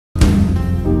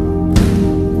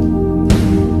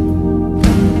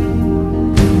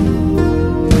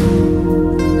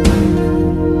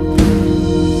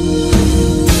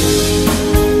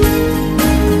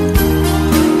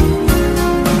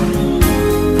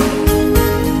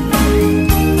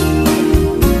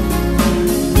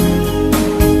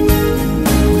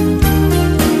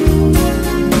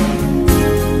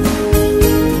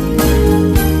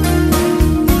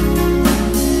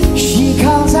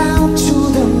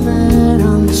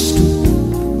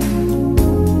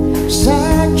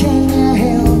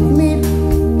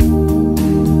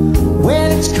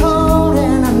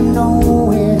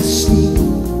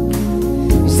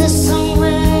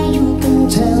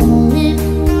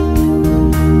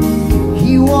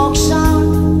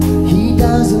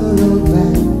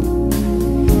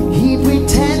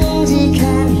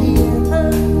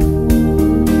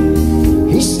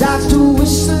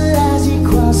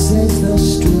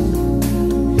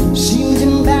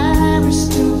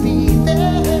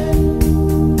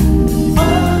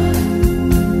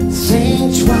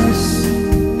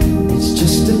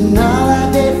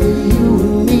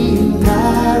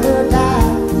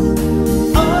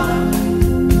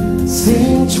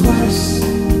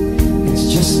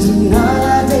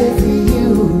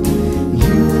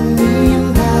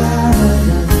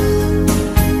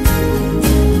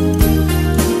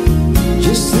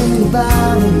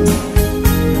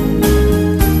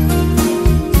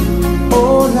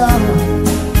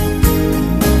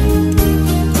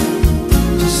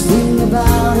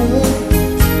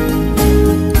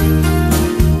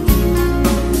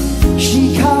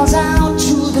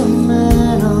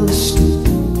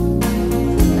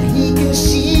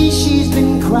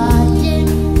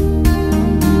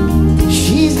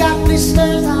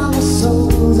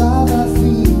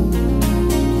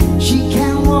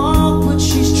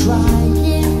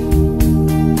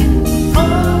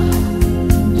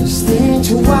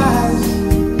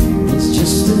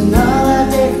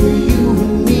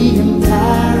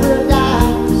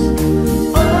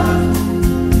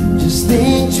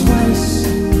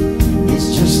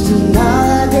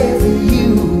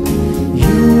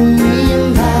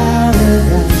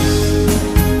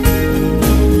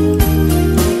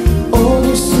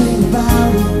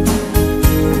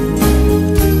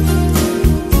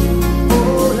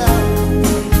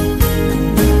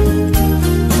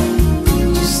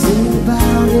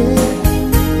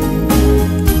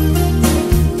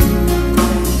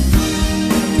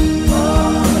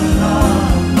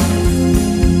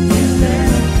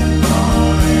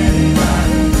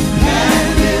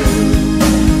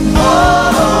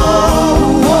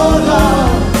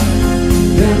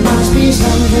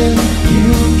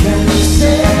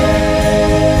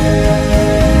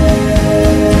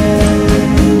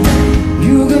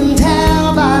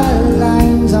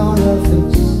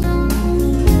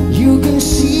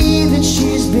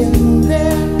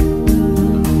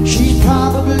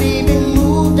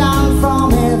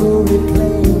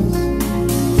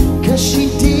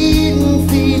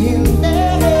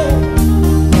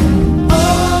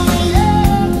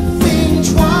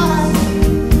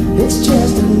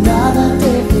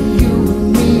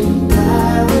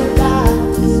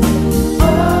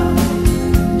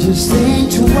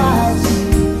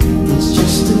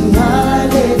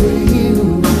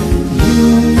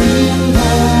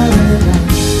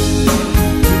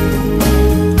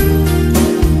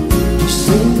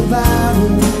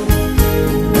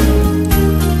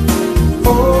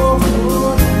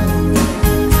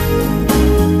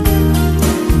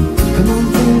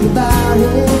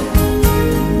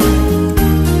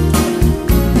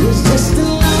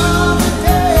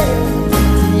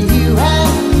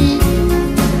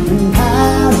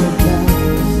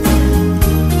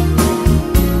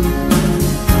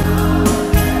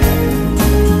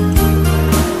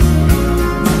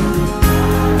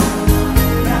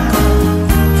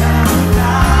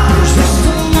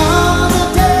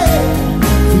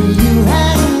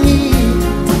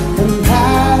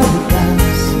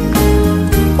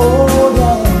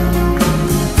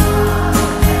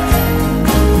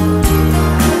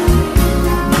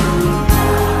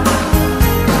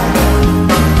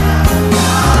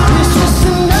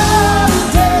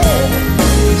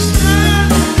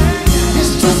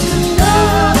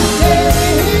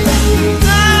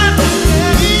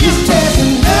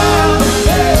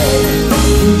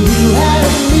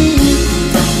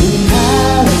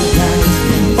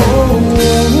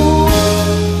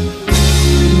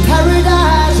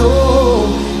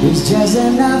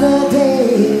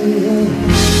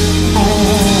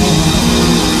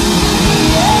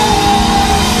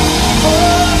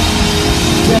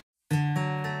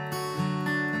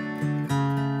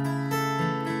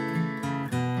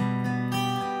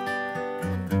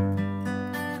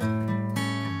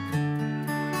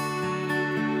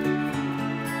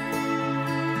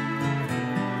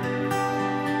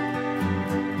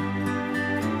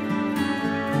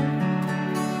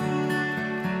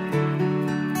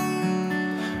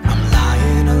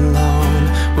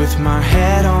my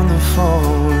head on the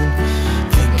phone,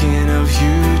 thinking of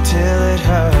you till it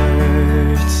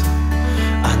hurts.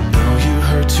 I know you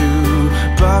hurt too,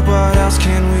 but what else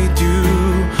can we do?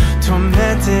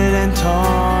 Tormented and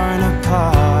torn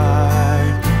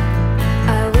apart.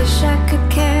 I wish I could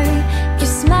carry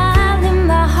your smile in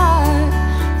my heart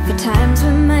for times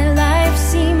when my life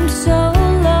seemed so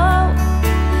low.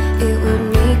 It would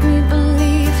make me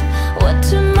believe what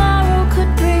tomorrow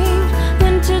could bring,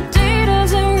 when today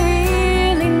doesn't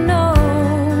really know,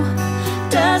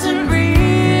 doesn't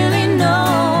really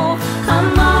know.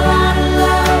 I'm all out of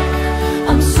love,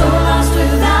 I'm so lost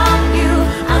without you.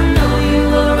 I know you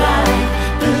were right,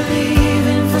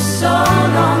 believing for so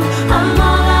long. I'm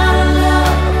all out of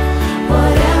love,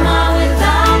 what am I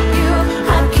without you?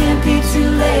 I can't be too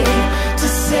late to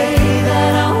say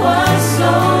that I was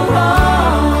so wrong.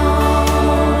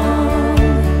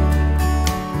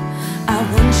 I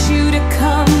want you to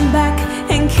come back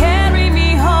and carry me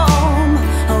home,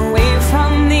 away from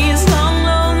these long,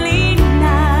 lonely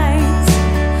nights.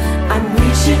 I'm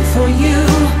reaching for you.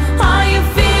 Are you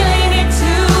feeling it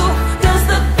too? Does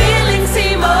the feeling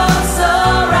seem oh so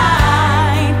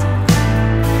right?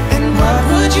 And what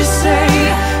would you say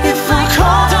if I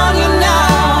called on you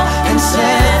now and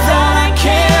said that I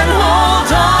can't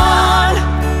hold on?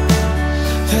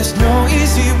 There's no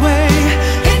easy way,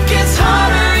 it gets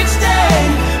harder each day.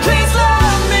 Please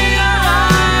love me or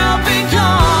I'll be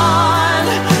gone,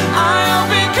 I'll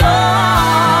be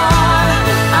gone.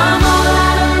 I'm all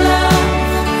out of love,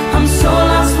 I'm so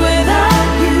lost without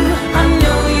you. I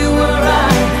know you were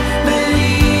right,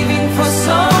 believing for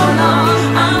so long.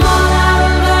 I'm all out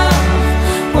of love,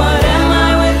 what am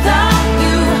I without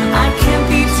you? I can't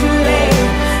be too late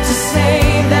to say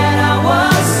that I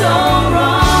was so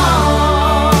wrong.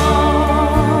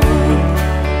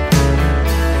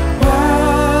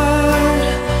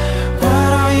 What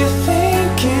are you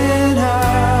thinking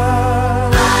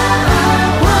of?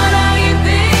 What are you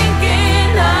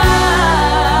thinking of?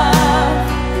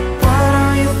 What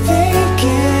are you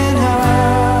thinking of?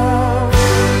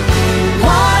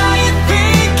 What are you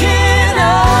thinking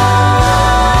of?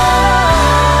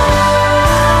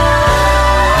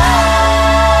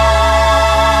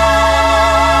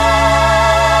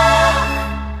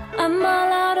 I'm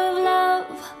all out of love,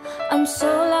 I'm so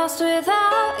lost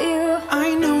without you.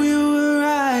 I know you were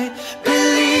right,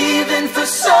 believing for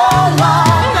so long.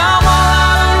 I'm all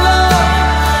out of love,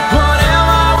 what am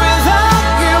I without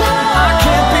you? I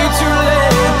can't be too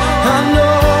late, I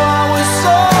know I was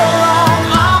so wrong.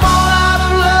 I'm all out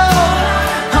of love,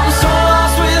 I'm so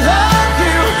lost without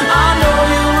you. I know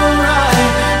you were right,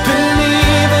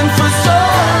 believing for so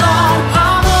long.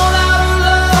 I'm all out of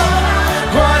love,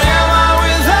 what am I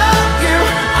without you?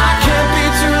 I can't be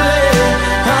too late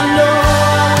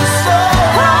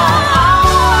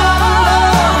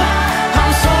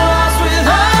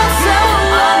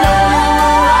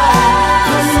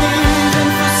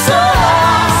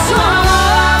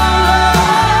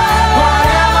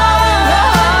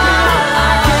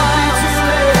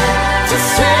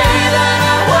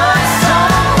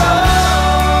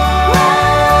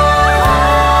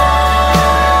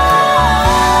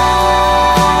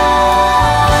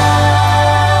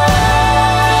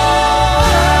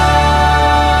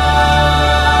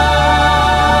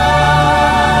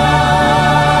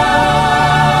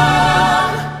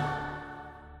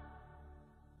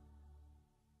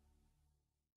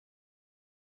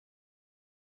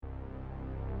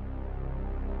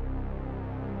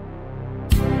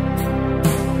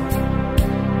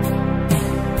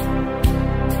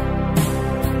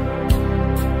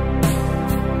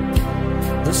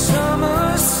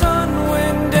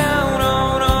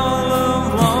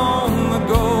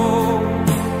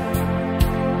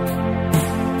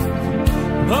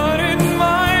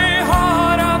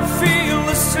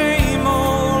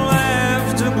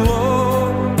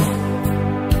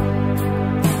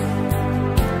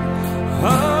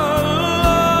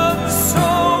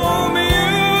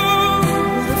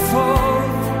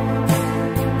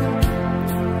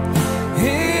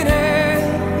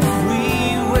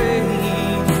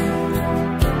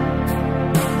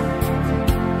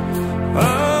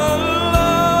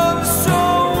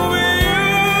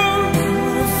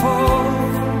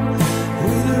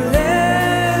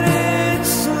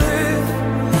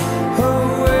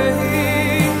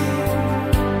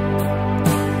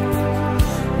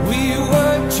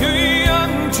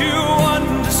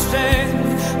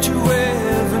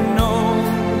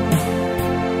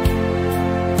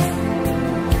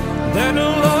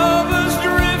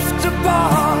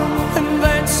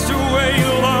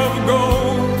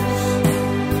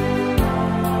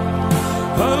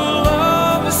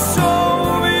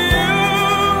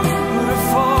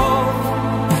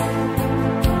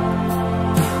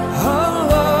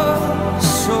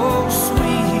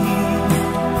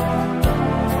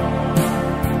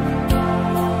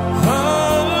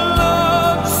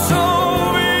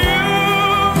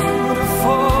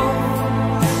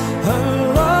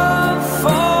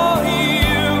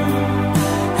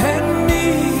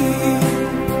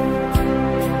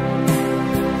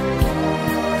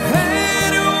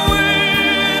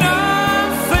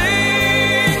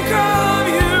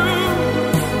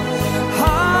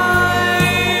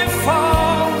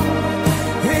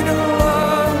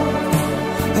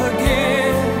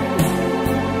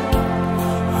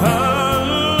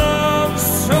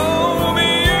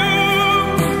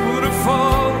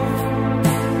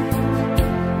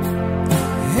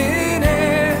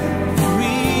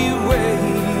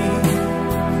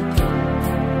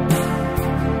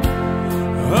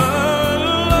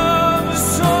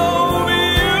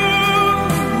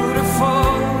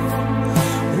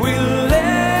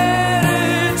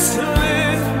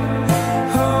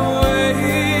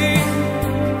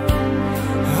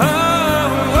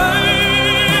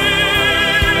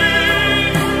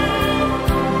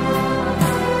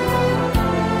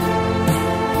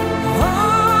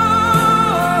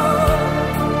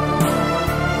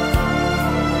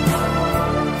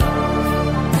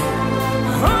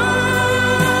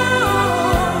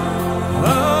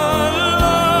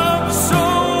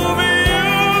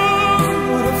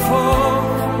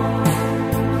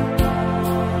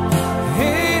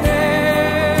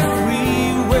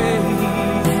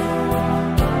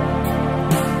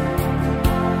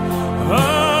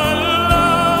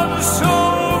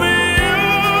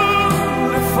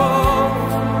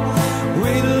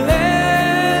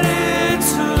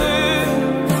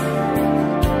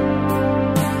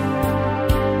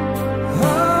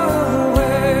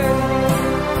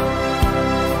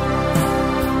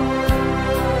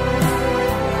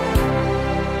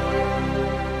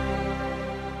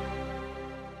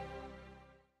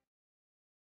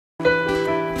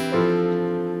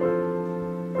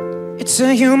It's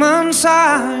a human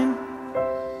sign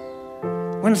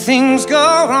when things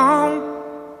go wrong.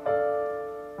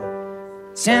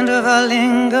 Scent of her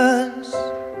lingers,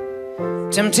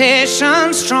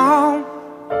 temptation strong.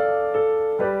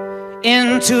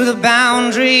 Into the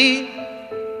boundary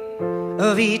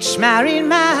of each married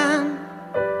man,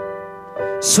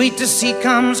 sweet deceit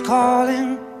comes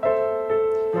calling,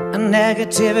 and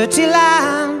negativity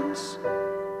lands.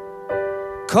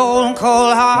 Cold,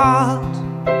 cold heart,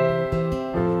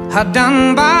 hard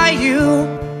done by you.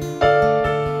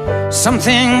 Some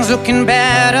things looking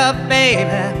better,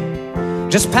 baby,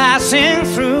 just passing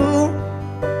through.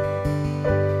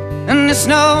 And it's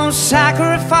no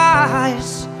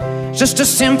sacrifice, just a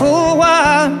simple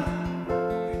word.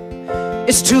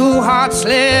 It's two hearts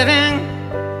living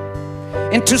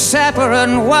in two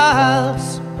separate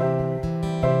worlds.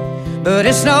 But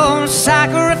it's no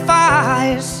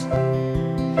sacrifice,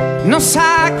 no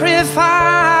sacrifice.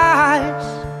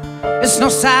 It's no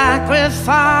sacrifice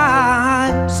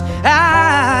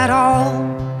at all.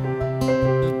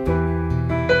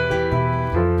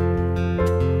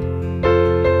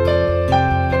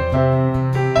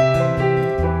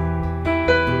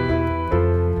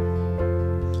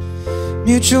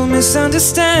 Mutual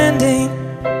misunderstanding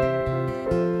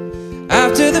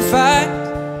after the fight.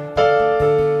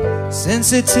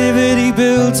 Sensitivity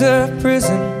builds a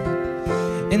prison.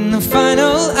 In the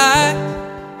final act,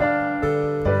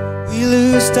 we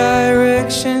lose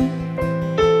direction.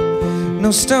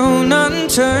 No stone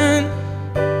unturned,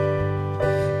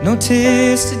 no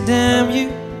tears to damn you.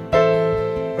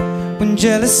 When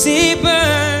jealousy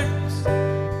burns,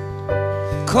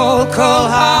 Cold, cold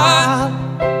heart,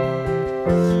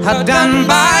 hard done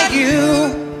by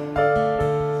you.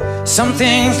 Some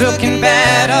things looking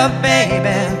better,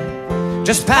 baby,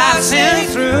 just passing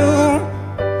through.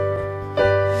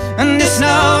 And it's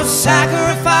no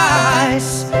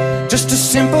sacrifice, just a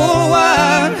simple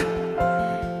word.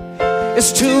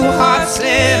 It's two hearts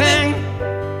living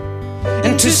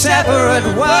in two separate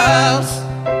worlds.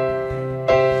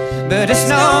 But it's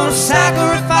no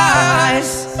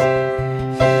sacrifice,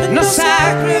 no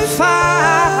sacrifice.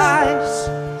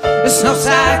 It's no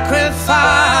sacrifice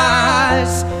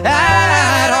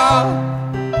at all.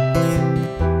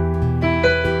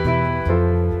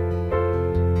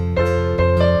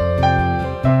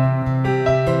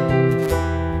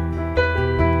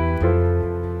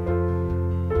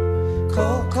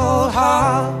 Cold, cold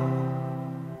heart,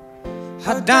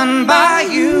 hard done by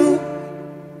you.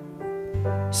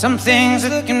 Some things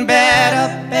looking better,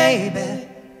 baby,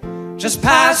 just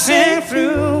passing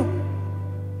through.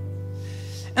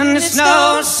 And it's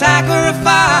no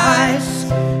sacrifice,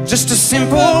 just a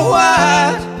simple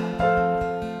word.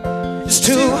 It's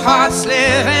two hearts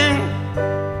living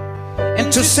in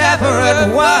two separate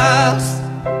worlds.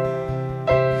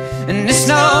 And it's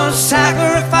no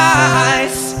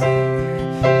sacrifice,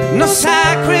 no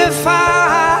sacrifice.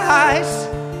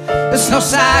 It's no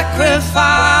sacrifice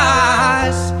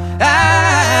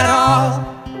at all.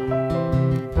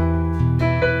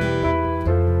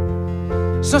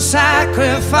 No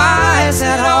sacrifice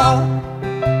at all.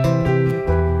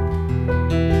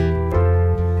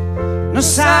 No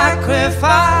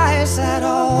sacrifice at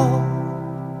all.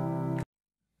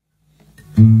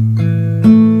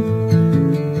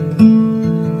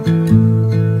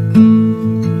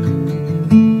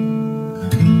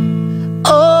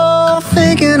 Oh,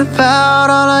 thinking about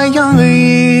all our younger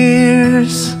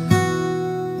years.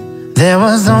 There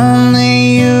was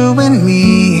only you and me.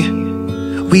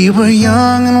 We were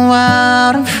young and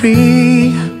wild and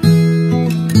free.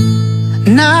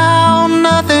 Now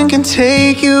nothing can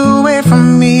take you away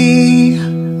from me.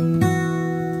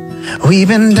 We've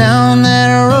been down that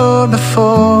road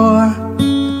before.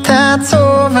 That's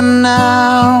over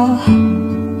now.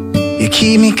 You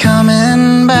keep me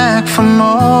coming back for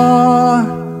more.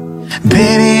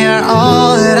 Baby, you're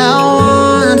all that I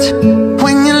want.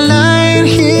 When you're lying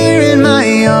here in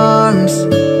my arms,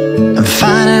 I'm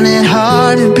finding it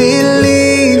hard to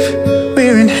believe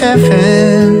we're in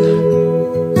heaven.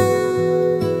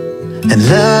 And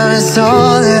love is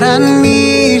all that I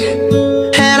need,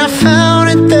 and I found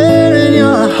it there in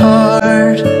your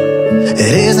heart.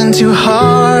 It isn't too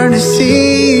hard to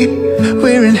see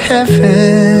we're in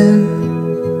heaven.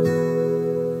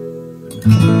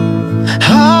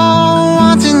 Oh,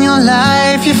 once in your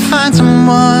life you find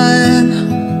someone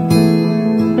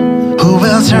who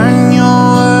will turn your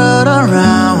world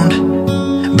around,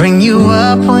 bring you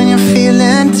up when you're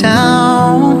feeling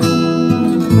down.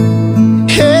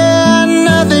 Yeah,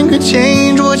 nothing could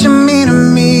change what you mean to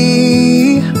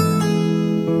me.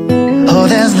 Oh,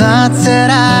 there's lots that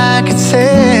I could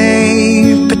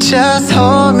say, but just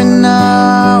hold me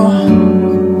now,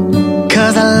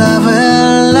 'cause I love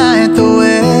it like the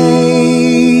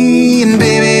way. And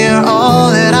baby, you're all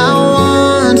that I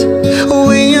want.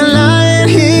 When you're lying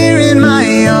here in my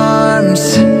arms,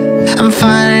 I'm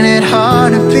finding it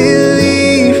hard to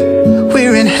believe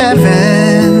we're in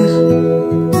heaven.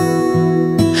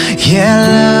 Yeah,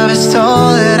 love is all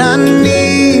that I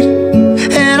need,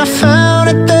 and I found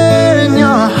it there in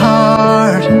your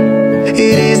heart.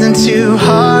 It isn't too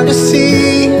hard to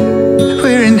see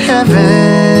we're in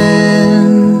heaven.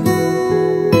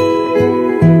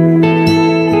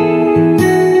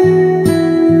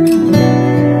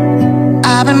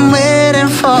 I've been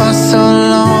waiting for so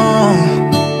long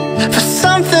for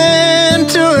something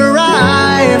to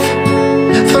arrive,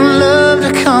 for love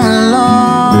to come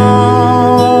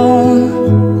along.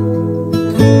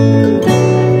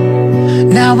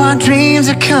 Now our dreams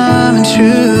are coming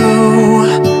true,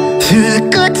 through the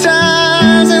good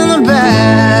times and the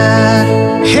bad.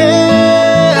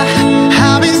 Yeah,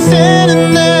 I'll be standing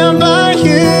there by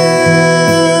you,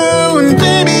 and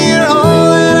baby, you're all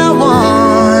that I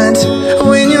want.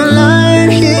 When you're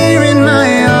lying here in my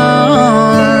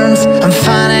arms, I'm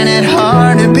finding it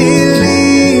hard to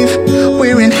believe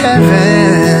we're in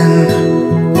heaven.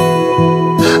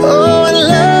 Oh, and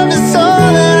love is all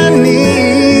that I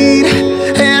need,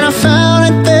 and I found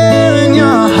it there in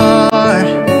your heart.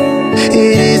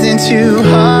 It isn't too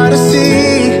hard to see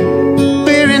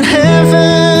we're in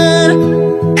heaven,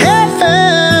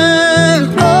 heaven.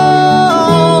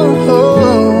 Oh,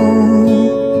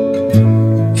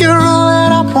 you're all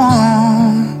that I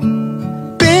want,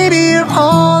 baby, you're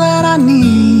all that I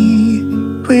need.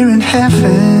 We're in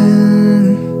heaven.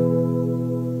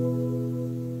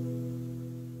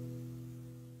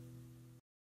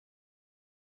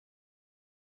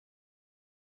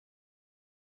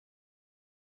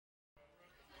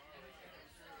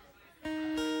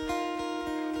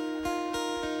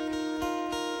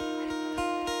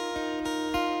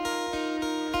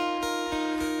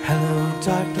 Hello,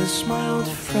 darkness, my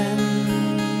old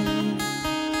friend.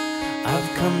 I've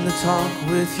come to talk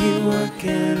with you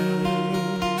again,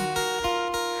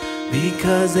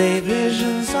 because a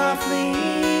vision softly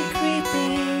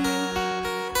creeping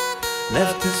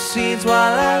left its seeds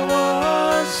while I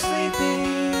was sleeping,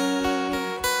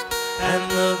 and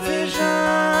the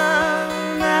vision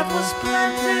that was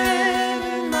planted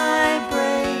in my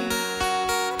brain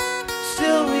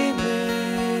still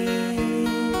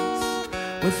remains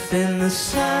within the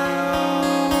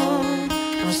sound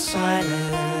of silence.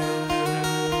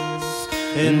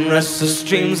 In restless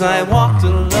dreams I walked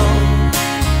alone,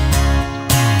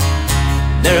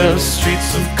 narrow streets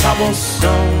of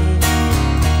cobblestone,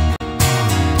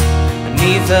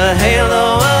 beneath the halo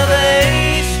of a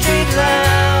street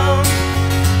lamp.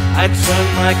 I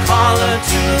turned my collar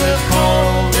to the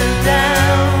cold and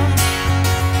damp,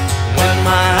 when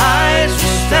my eyes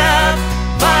were stabbed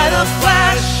by the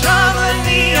flash of a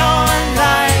neon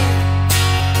light.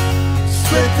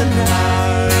 Split the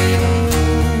night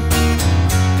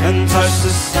and touch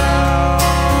the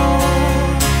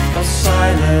sound of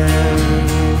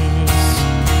silence,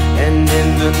 and in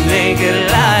the naked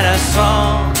light I saw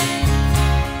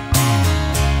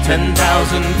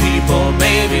 10,000 people,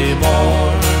 maybe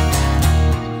more.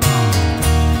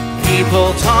 People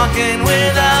talking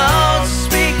without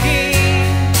speaking,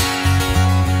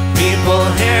 people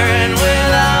hearing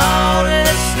without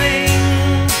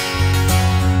listening,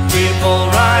 people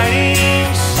writing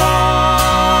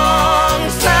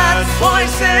songs that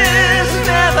voices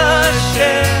never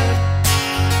shared.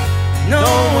 No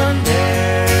one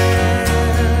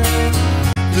dared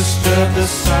disturb the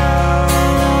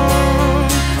sound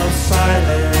of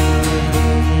silence.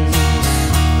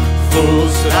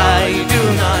 Fools that I do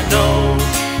not know,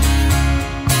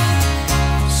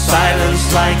 silence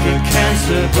like a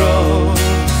cancer grows.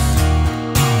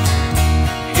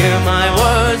 Hear my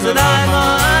words that I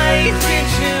might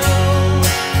reach you,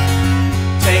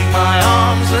 take my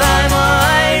arms that I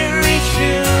might reach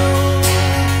you,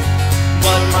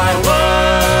 but my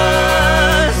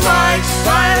words like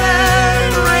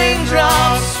silent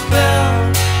raindrops fell,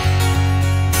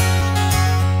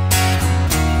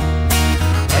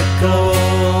 echo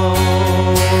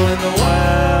in the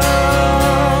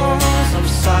wells of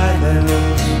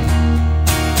silence.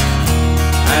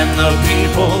 And the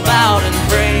people bowed and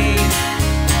prayed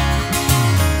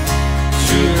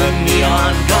to the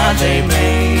neon god they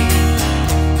made,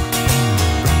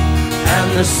 and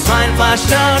the sign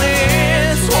flashed out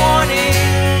its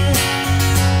warning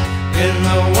in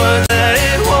the word that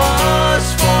it was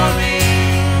for me.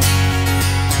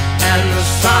 And the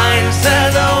sign said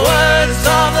the words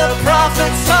of the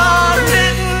prophets are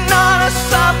written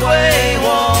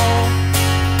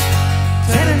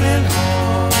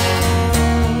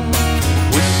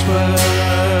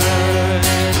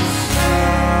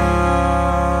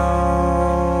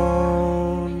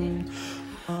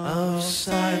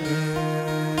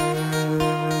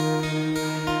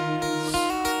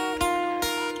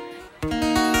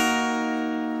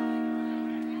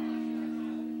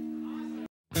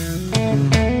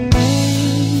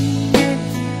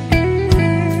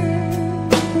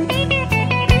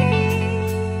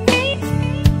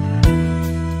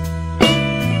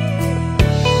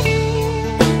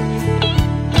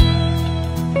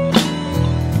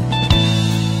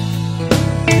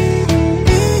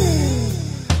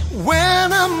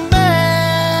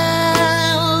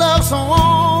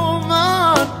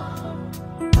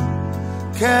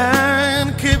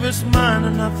his mind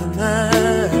and nothing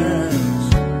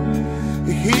else.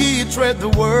 He tread the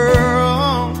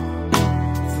world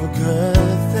for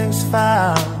good things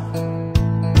found.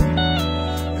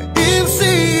 If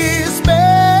she is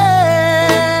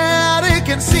bad, he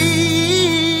can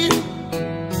see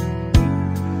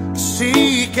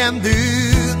she can do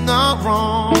no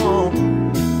wrong.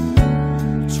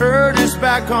 Turned his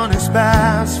back on his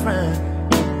best friend,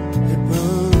 he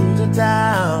put her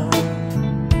down.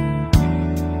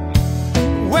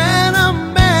 When a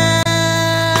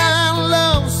man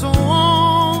loves a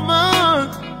woman,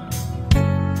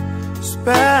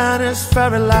 spend his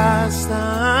very last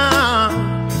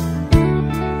time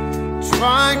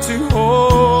trying to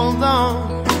hold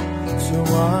on to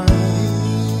what he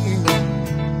needs,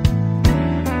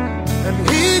 and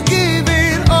he gave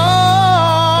it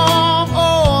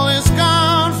all his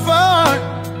comfort,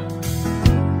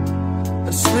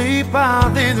 and sleep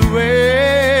out in the rain.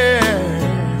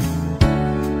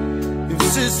 If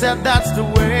she said that's the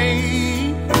way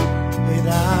it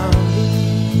I'll be.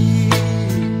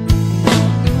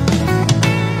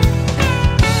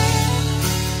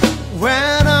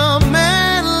 When a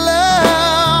man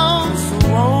loves a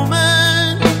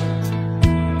woman,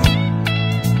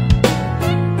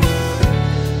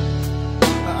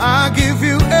 I give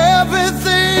you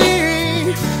everything,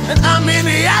 and I mean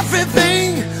everything,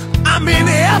 I mean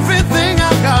everything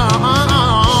I got.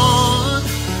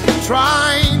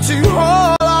 Trying to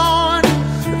hold on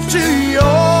to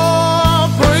your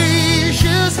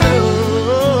precious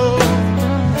love,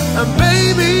 and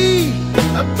baby,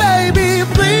 baby,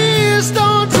 please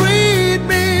don't treat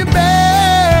me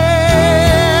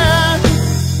bad.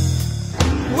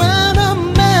 When a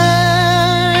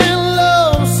man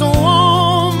loves a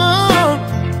woman,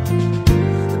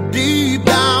 deep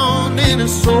down in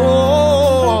his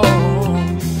soul,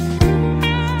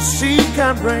 she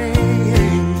can bring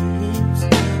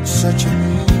such a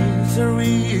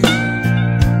misery.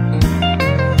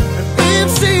 And if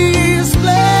she is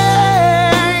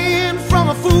playing from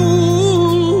a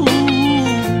fool,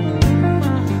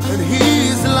 and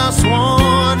he's the last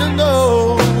one to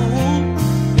know,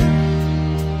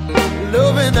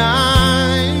 loving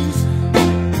eyes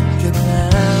can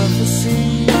never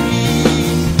see.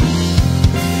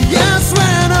 Yes,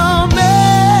 when a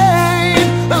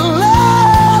man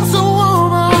loves a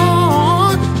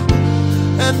woman,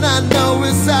 and I know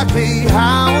exactly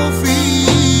how I feel.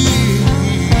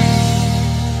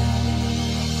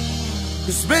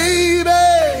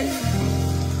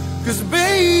 'Cause baby,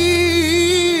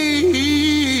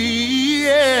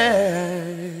 yeah.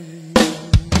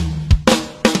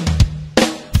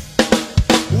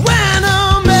 When a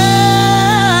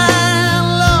man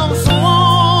loves a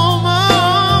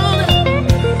woman,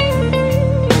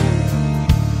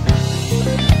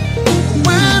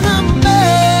 when a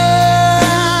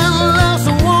man loves a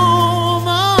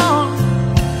woman,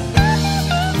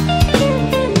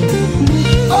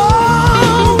 oh,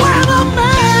 when a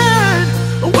man,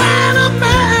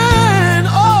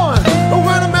 oh,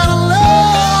 when a man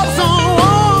loves a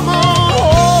woman, oh,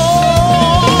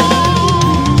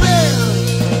 man.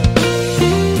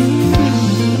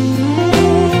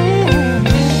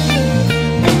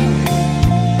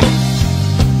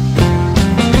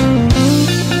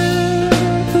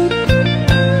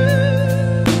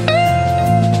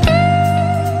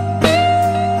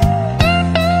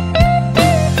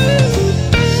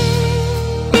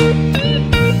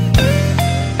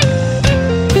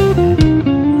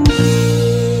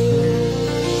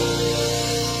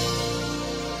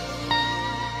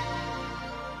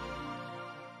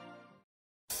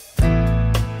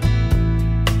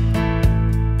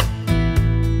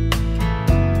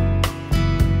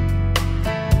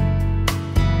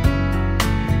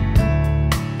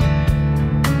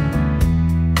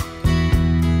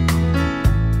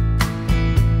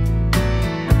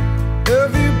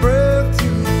 Every breath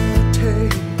you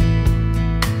take,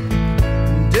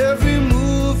 and every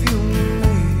move you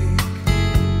make,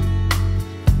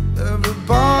 every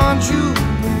bond you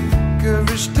make,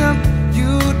 every step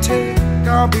you take,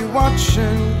 I'll be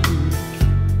watching you.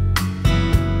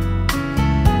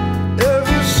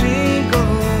 Every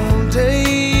single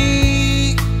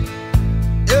day,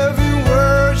 every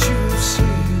word you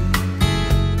say,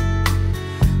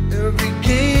 every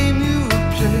game you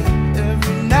play,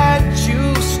 every night you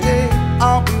stay,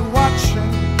 I'll be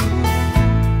watching you.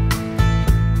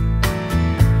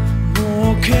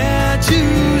 Oh, can't you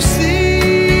see?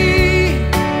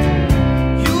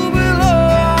 You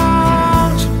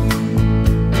belong to me.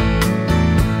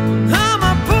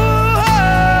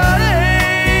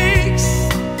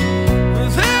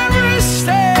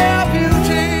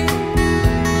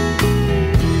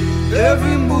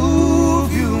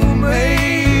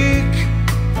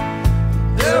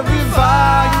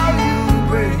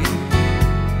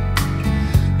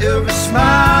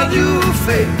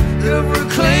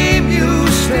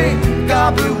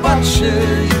 I'll be watching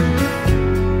you.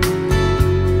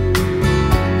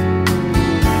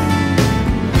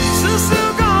 Since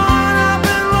you're gone, I've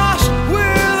been lost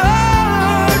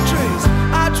without a trace.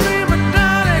 I dream at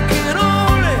night, I can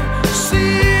only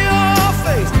see your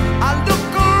face. I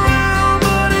look around,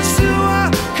 but it's you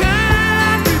I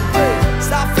can't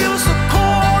replace. I feel so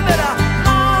cold that I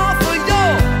long for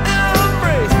your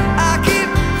embrace. I keep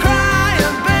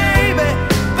crying, baby,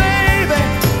 baby,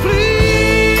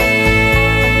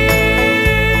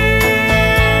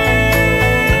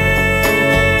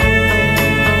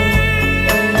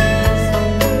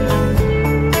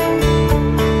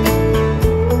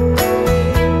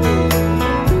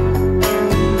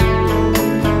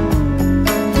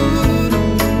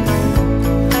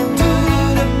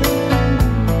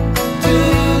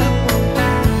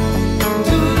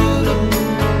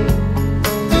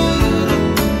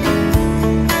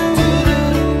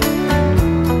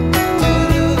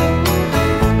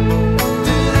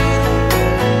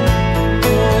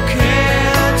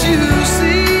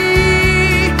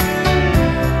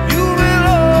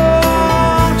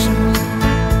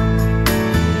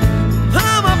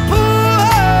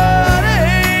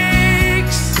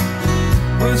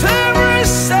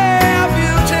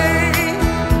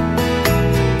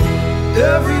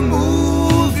 every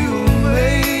move you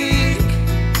make,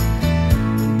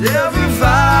 and every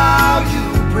vow you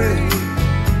break,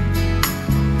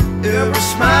 every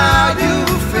smile you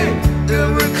fake,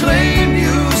 every claim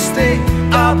you stake,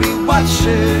 I'll be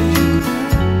watching you.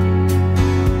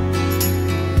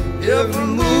 Every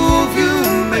move you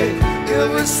make,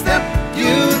 every step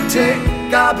you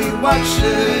take, I'll be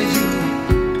watching you.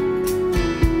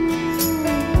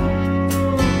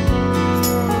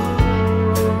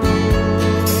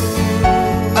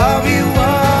 I'll be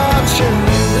watching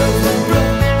every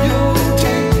breath you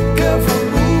take, every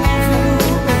move you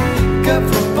make,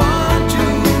 every bond you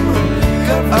break.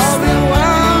 I'll be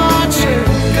watching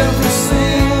every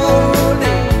single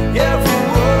day, every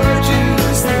word you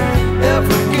say,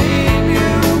 every game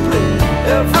you play,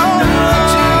 every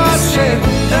night you say,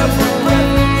 every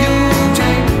breath you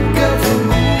take, every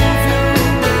move you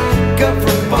make,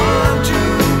 every bond you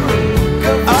break.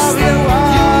 I'll be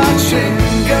watching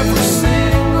every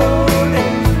single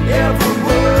day, every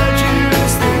word you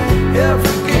say,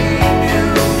 every game you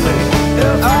play,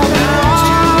 every night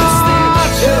you stay,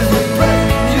 every breath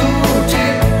you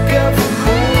take, every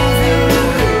move you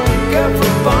make,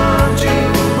 every bond you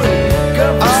break.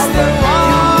 I'll be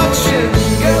watching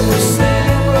every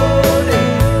single day,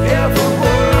 every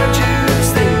word you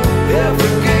say,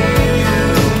 every game you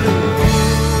play.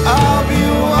 I'll be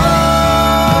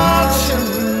watching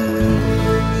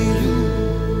you.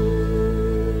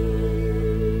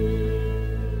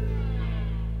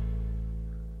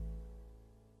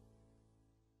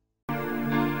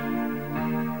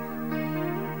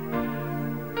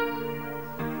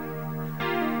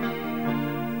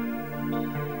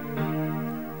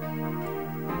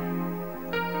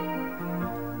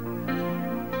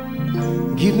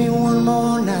 Give me one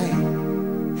more night,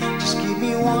 just give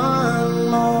me one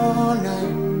more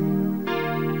night.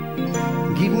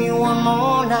 Give me one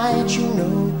more night, you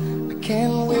know I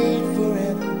can't wait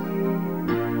forever.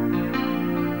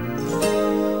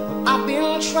 I've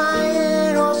been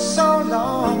trying oh so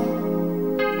long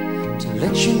to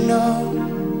let you know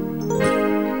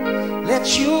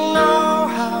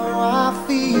how I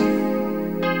feel.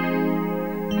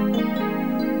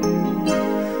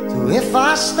 So if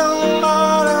I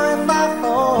stumble or if I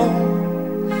fall,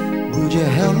 would you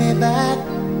help me back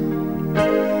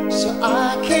so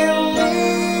I can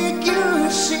make you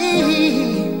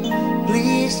see?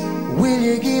 Please, will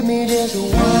you give me just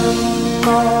one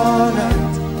more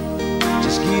night?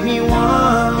 Just give me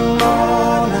one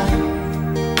more night.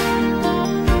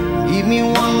 Give me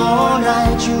one more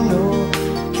night, you know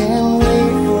I can't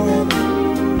wait forever.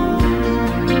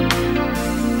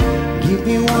 Give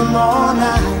me one more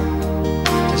night.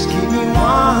 Just give me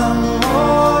one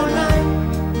more night.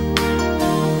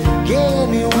 Give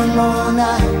me one more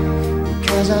night,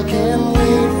 because I can't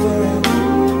wait forever.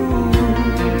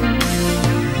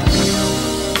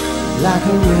 Like a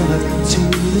river to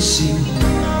the sea,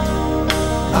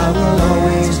 I will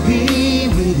always be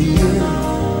with you.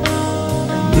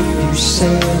 And if you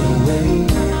sail away,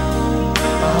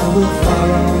 I will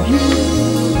follow you.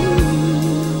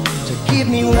 So give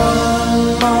me one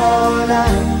more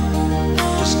night.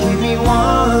 Just give me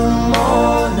one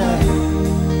more night.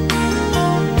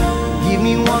 Give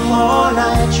me one more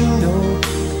night, you know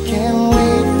I can't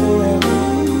wait forever.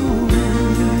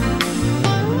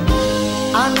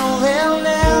 I know there'll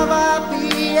never be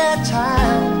a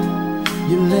time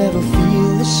you'll never feel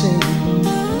the same.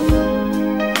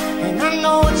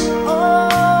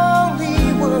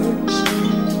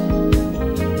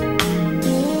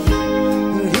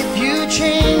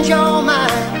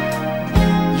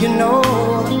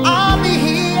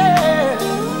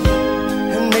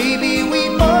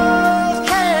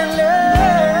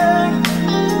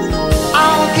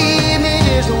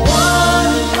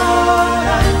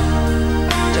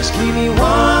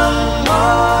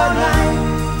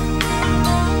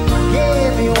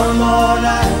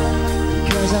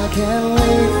 can't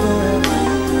wait forever.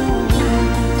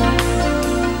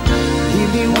 Give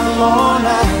me one more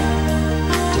night,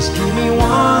 just give me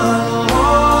one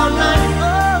more night.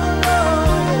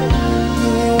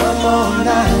 Give me one more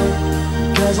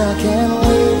night, 'cause I can't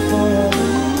wait forever.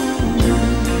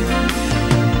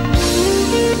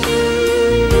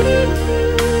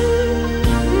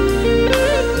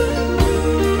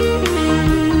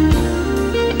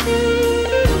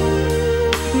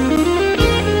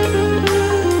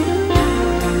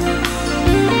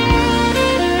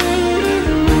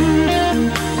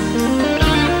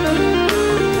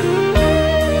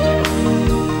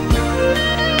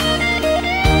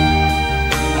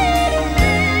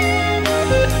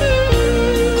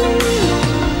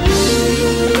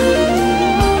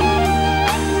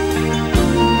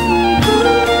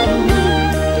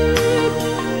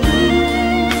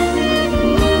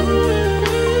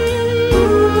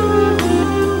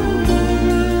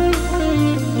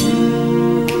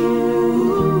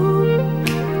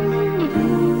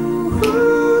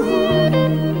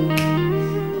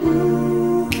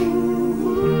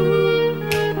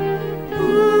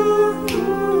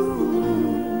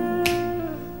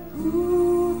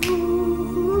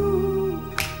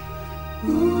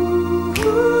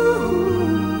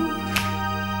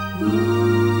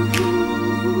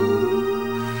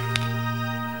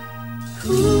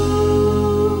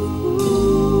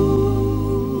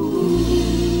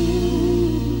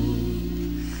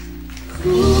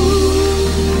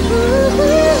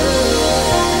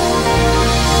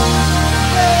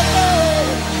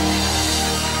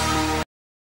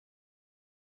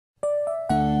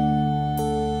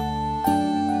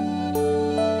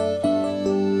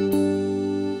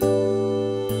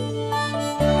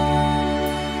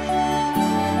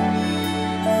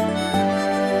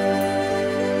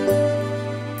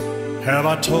 Have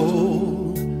I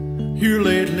told you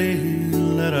lately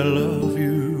that I love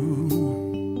you?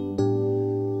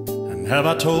 And have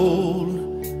I told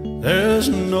there's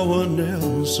no one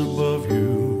else above you?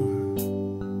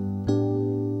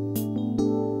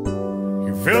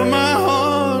 You fill my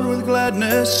heart with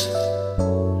gladness,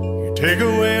 you take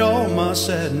away all my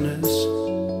sadness,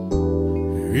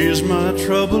 you ease my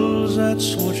troubles,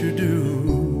 that's what you do.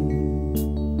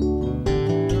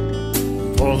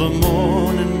 For the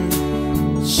morning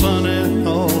sun in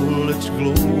all its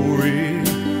glory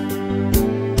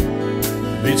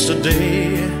meets the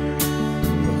day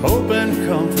with hope and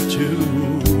comfort too.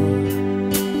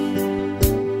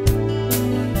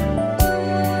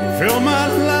 You fill my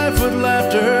life with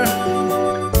laughter,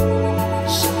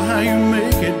 somehow you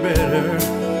make it better.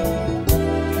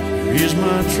 You ease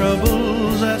my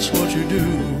troubles, that's what you do.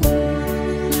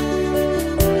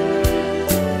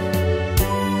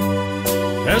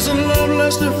 There's a love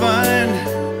less defined,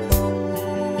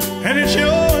 and it's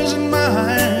yours and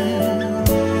mine,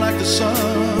 like the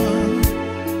sun.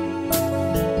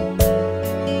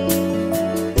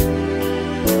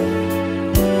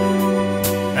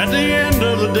 At the end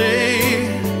of the day,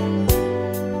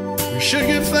 we should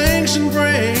give thanks and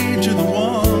pray to the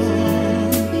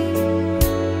one,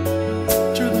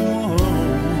 to the one.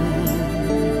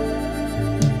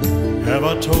 Have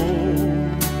I told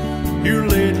you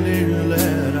lately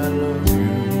that I love you?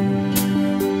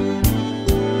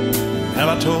 Have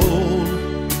I told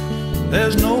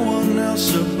there's no one else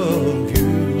above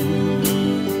you?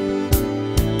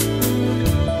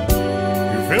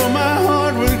 You fill my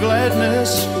heart with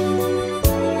gladness,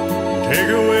 take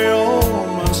away all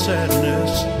my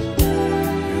sadness,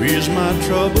 you ease my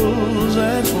troubles,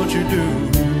 that's what you do.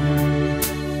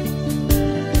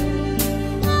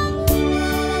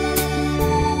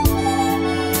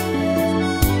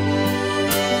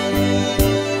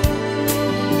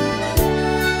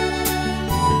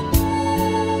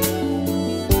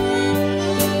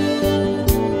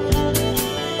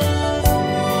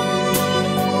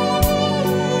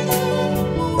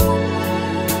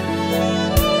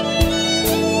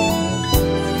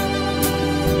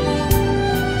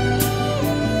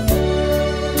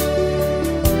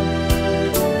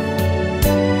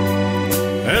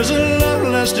 There's a love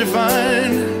less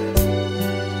defined,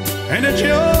 and it's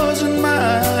yours and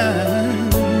mine,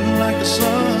 like the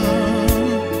sun.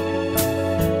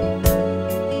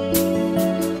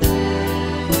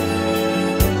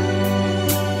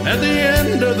 At the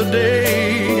end of the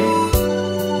day,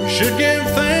 we should give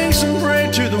thanks and pray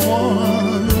to the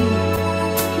one,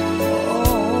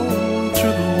 oh, to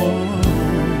the one.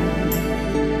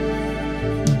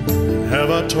 Have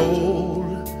I told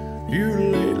you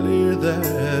lately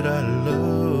that I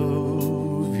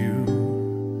love you?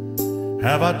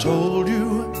 Have I told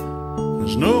you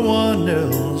there's no one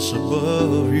else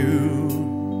above you?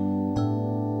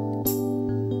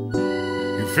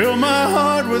 fill my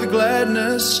heart with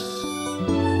gladness.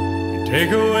 You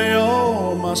take away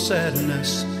all my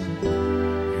sadness.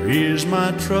 You ease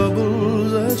my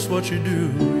troubles, that's what you do.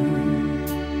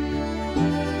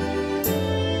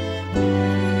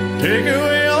 Take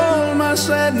away all my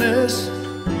sadness,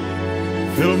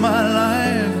 fill my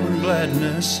life with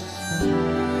gladness.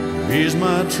 You ease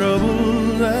my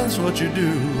troubles, that's what you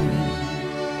do.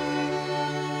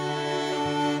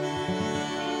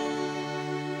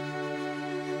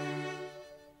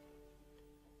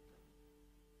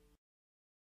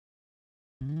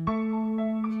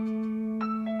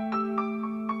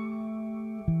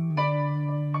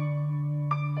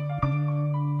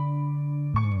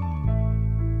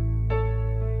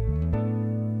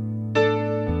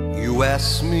 You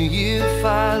ask me if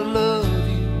I love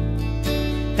you,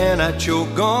 and I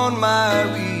choke on my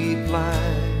reply.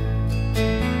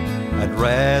 I'd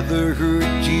rather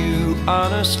hurt you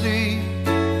honestly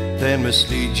than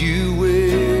mislead you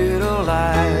with a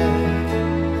lie.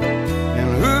 And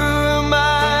who am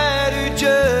I to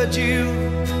judge you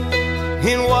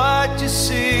in what you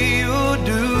say or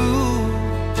do?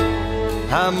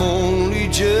 I'm only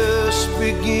just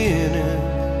beginning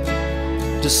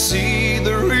to see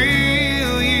the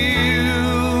real you.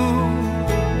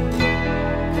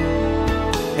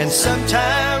 And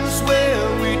sometimes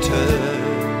when we touch,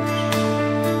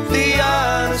 the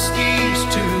honesty's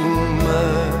too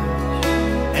much,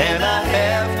 and I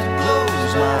have to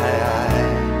close my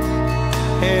eyes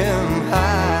and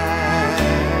hide.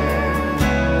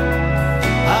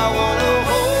 I wanna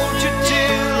hold you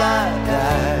till I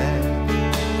die,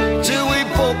 till we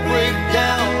both break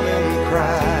down and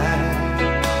cry.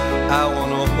 I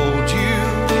wanna hold you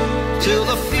till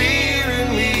the fear in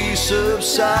me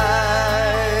subsides.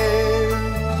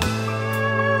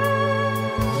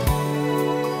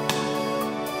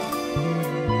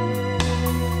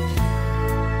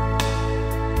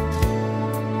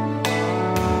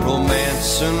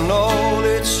 Romance and all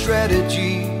its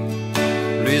strategy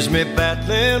leaves me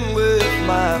battling with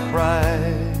my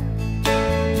pride.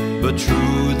 But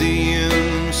through the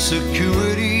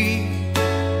insecurity,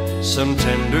 some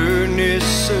tenderness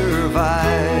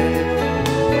survives.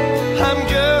 I'm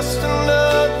just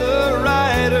another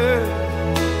writer,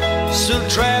 still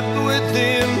trapped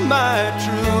within my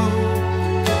truth,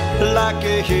 like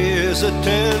a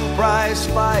hesitant prize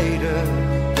fighter,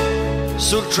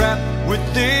 still trapped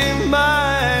within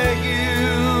my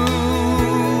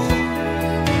youth.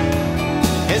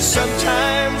 And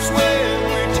sometimes when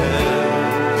we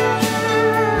touch,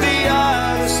 the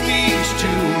honesty's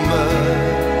too much,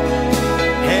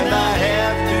 and I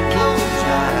have to close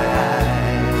my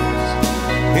eyes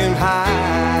and hide.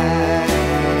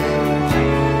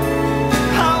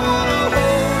 I wanna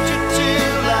hold you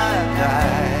till I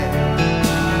die,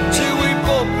 till we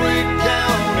both break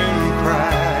down and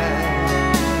cry.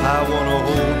 I wanna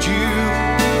hold you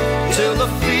till the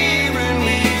fear in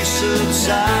me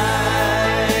subsides.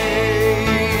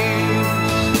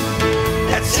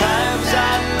 At times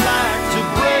I'd like to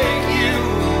break you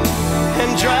and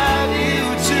drive you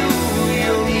to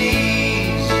your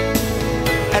knees.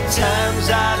 At times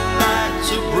I'd like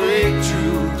to break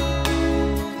through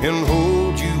and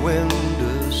hold you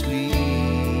endlessly.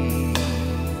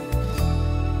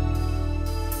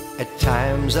 At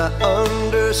times I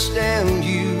understand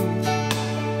you,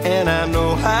 and I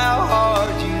know how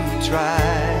hard you try.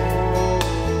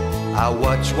 I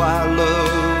watch while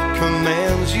love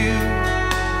commands you,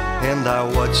 and I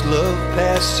watch love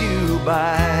pass you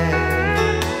by.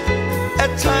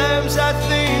 At times I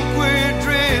think we're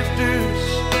drifters,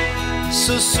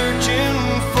 so searching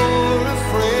for a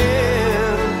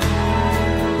friend,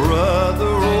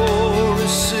 brother or a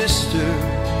sister,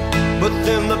 but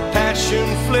then the passion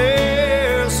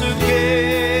flares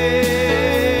again.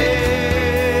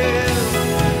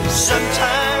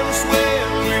 Sometimes when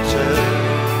we touch,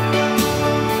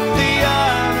 the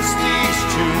honesty's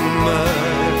too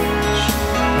much,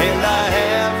 and I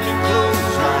have to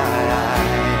close my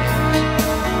eyes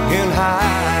and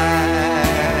hide.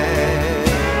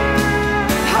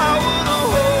 I wanna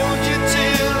hold you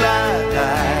till I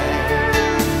die,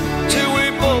 till we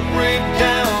both break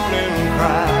down and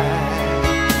cry.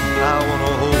 I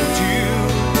wanna hold you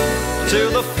till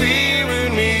the fear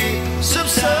in me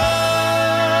subsides.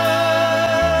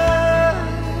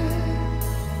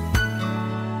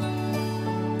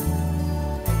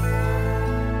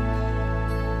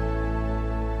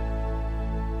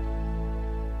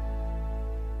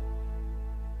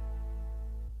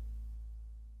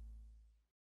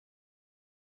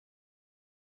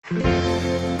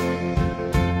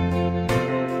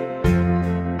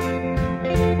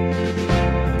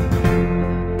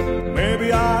 Maybe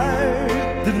I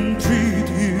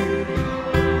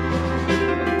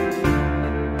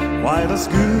quite as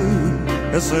good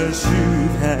as I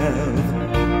should have.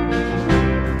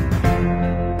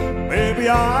 Maybe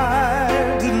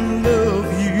I didn't love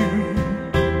you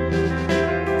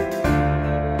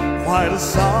quite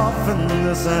as often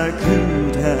as I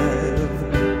could have.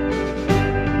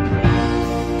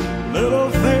 Little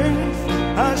things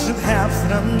I should have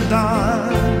said and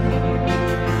done,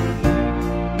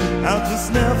 I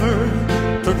just never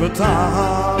took the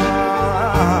time.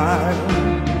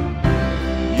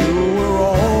 You were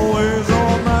always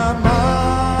on my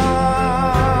mind.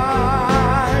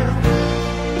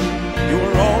 You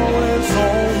were always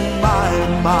on my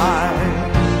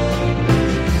mind.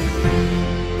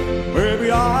 Maybe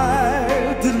I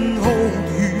didn't hold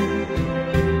you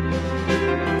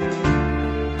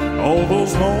all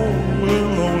those lonely,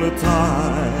 lonely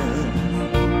times.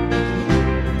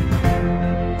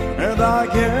 And I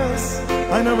guess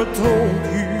I never told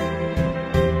you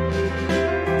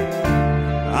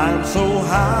I'm so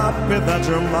happy that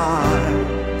you're mine.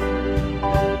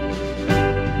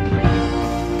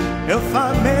 If I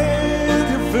made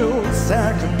you feel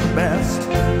second best,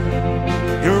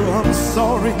 I'm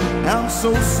sorry, I'm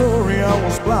so sorry I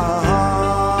was blind.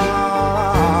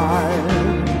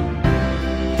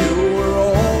 You were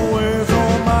always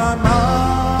on my mind.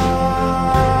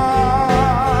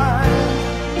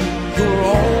 You were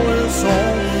always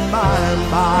on my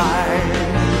mind.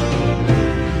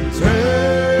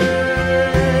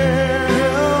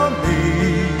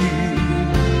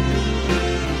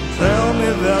 Tell me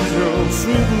that your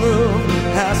sweet love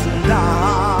hasn't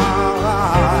died.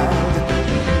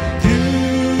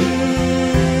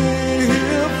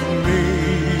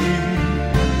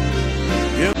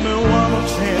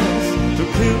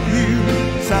 Keep you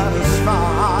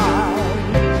satisfied,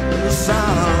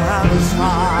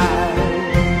 satisfied.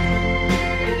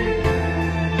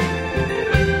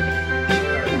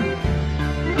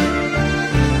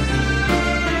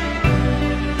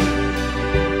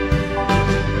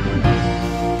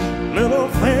 Little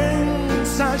things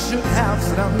I should have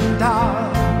said and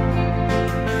done,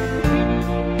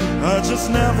 I just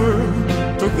never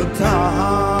took the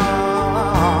time.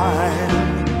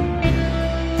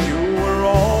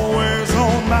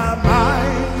 My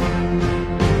mind.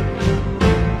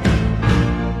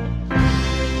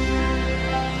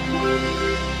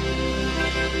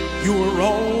 You were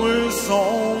always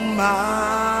on my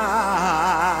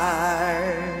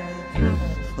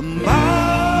mind.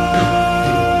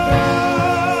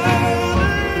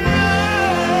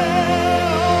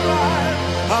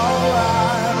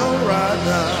 All right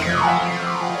now.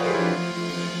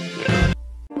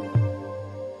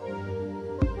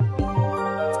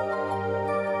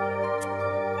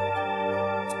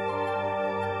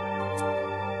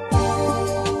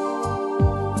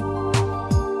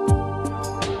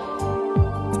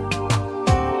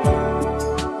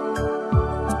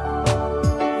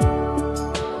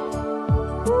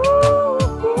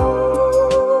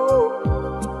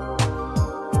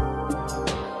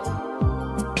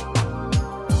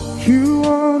 You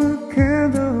are the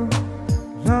candle,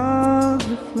 love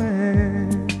the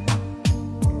flame.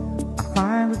 I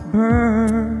find it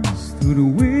burns through the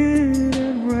wind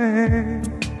and rain.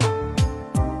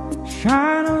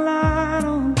 Shine a light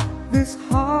on this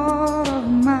heart of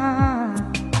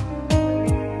mine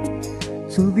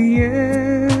till the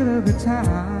end of the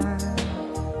time.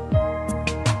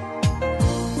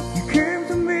 You came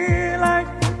to me like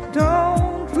the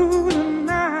dawn through the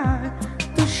night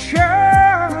to shine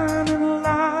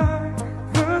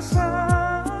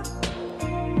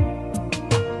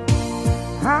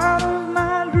out of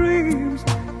my dreams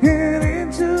and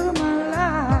into my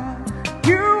life.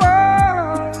 You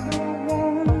are the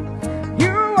one,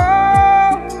 you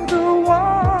are the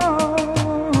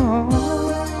one.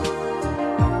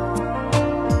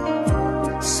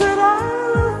 Said I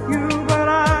love you, but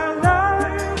I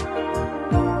lied,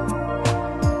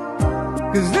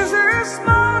 'cause this is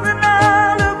more than I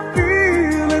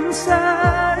feel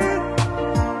inside.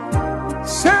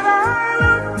 Said I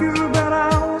love you, but I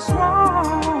was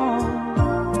wrong,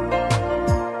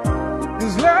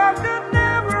 'cause love could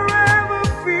never ever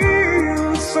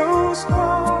feel so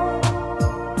strong.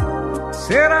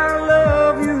 Said I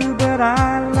love you, but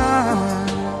I lied.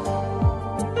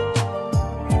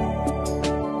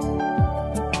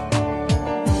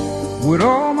 With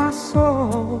all my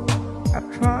soul I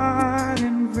tried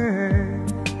in vain.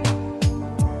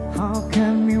 How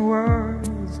can mere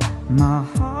words my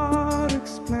heart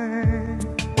explain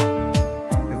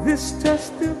this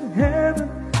test of heaven,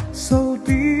 so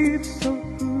deep, so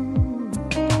true?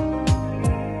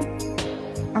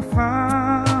 I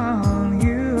found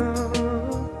you.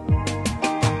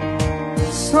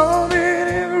 So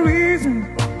many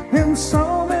in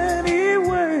so many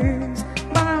ways.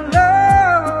 My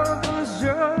love was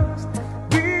just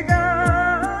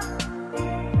begun.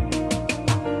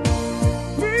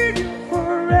 Need you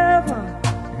forever,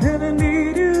 and I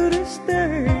need you to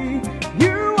stay.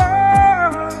 You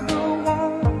are the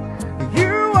one,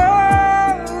 you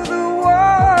are the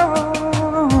one.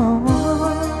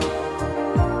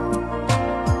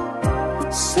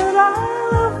 Said I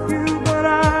love you, but I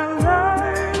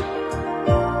lied,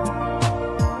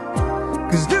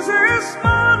 'cause this is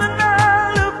more than I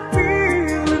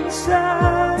feel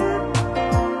inside.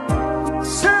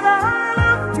 Said I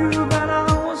love you, but I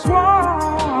was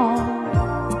wrong,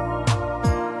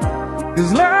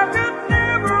 'cause love could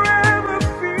never ever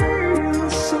feel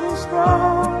so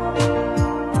strong.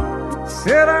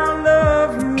 Said I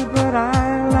love you, but I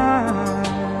lied.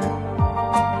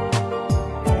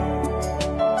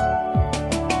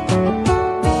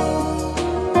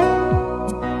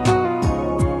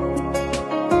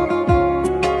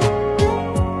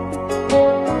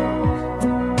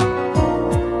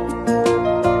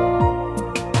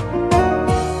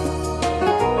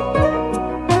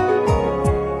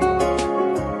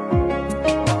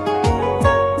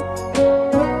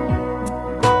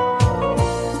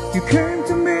 You came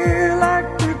to me like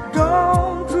the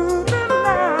dawn through the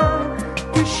night.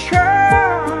 You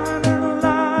shining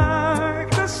like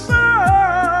the sun.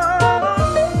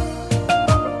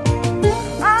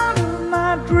 Out of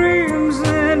my dreams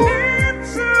and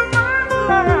into my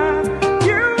life.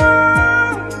 You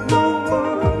are the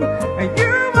one, and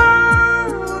you are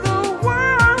the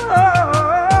one.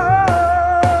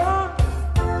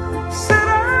 Said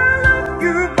I love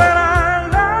you, but I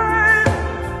lied,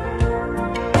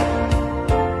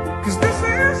 'cause this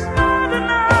is more than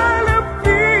I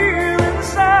feel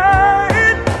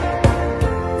inside.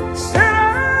 Said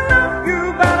I love you,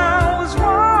 but I was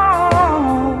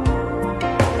wrong,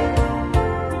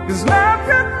 'cause love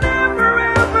could never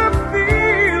ever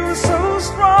feel so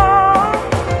strong.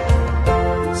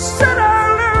 Said I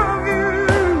love you,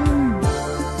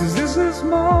 'cause this is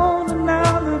more than I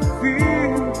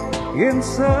feel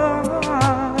inside.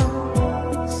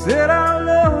 Said I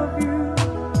love you,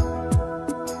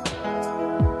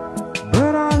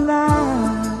 but I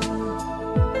lied.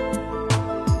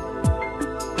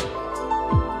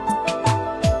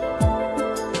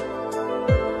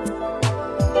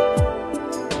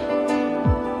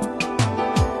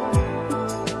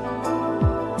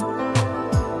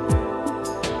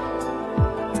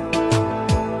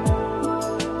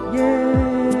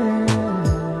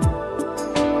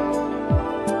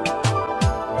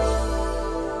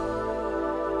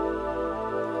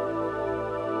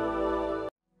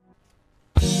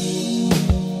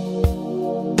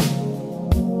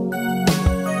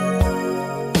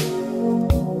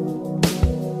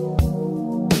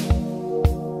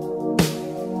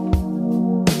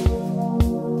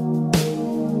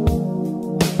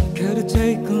 Gotta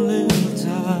take a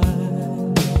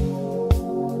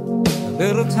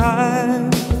little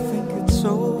time to think it's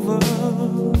over.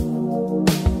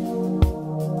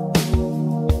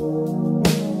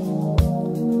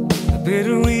 I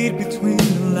better read between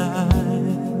the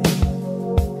lines,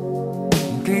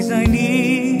 in case I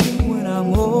need when I'm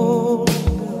older.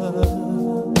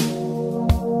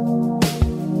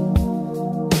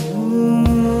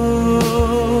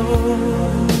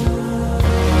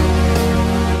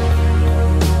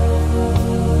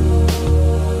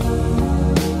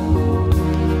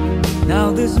 Now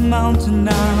this mountain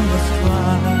I must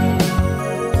climb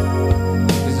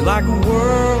is like a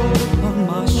world on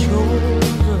my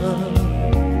shoulder.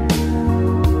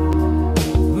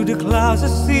 Through the clouds I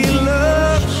see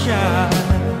love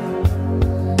shine.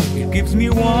 It gives me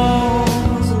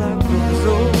warmth, it's like it was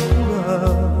over.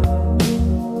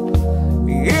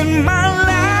 In my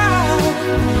life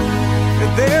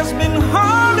there's been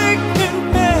heartache and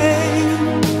pain.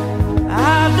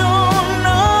 I don't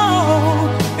know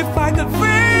if I could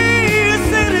face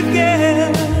it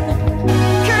again.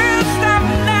 Can't stop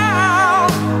now,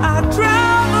 I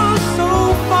travel so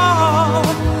far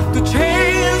to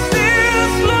chase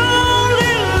this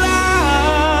lonely life.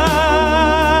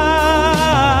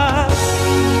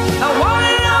 I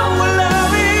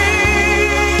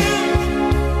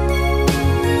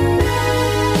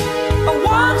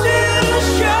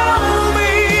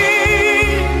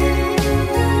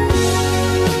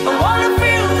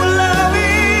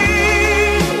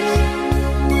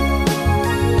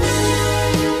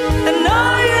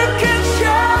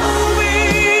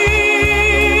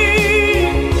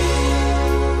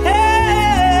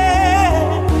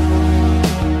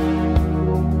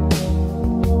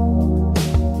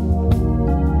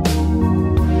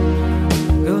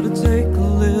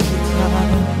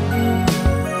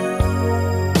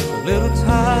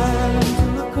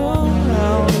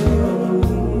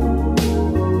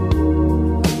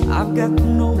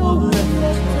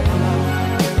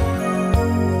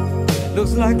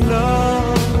Looks like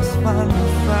love's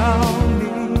finally found me.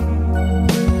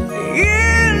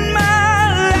 In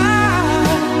my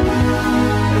life,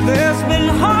 there's been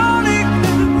heartache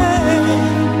and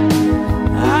pain.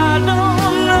 I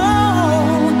don't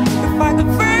know if I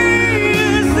could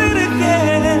face it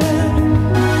again.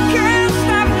 Can't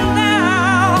stop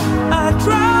now. I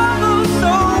travel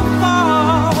so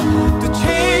far to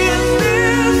chase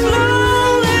this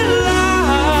lonely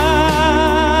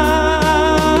life.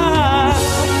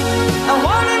 I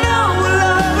wanna know what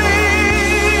love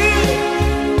is.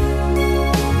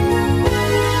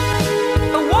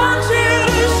 I want you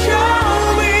to show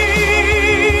me.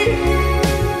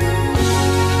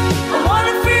 I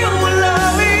wanna feel what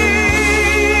love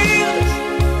is.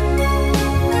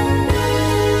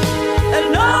 I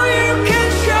know you can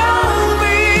show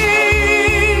me.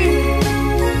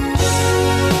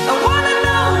 I wanna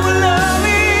know what love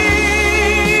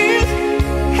is.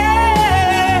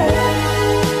 Hey,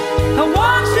 I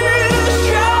want you to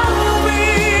show me.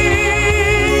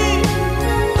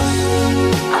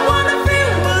 I wanna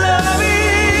feel what love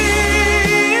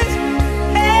is.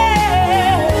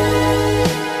 Hey,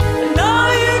 I know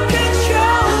you can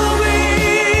show me.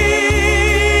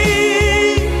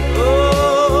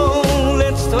 Oh,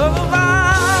 let's talk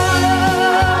about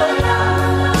love.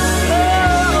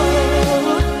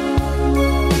 Oh,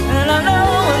 and I know.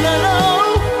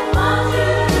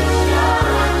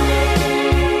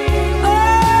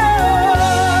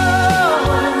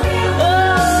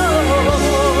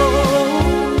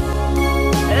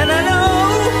 And I know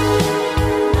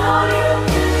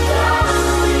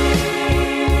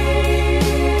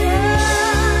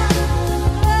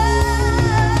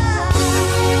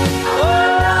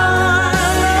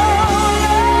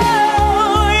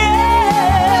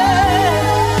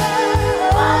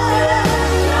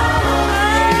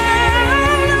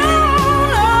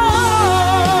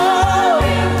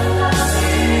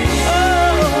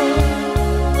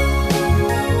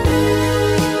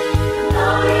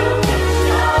you can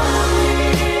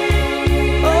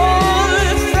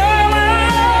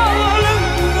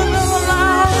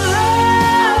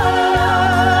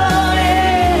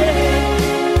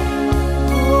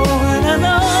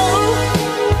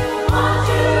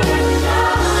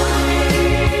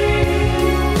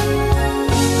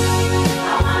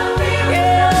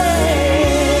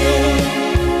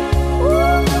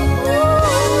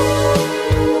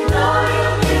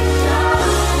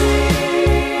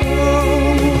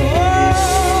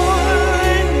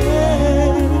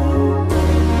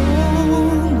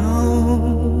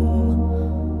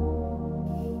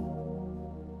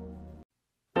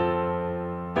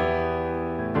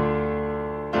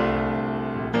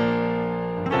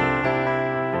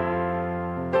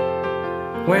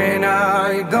When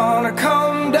are you gonna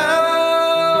come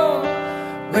down?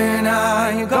 When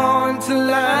are you going to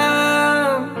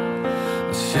land?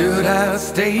 Should I have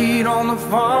stayed on the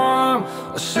farm?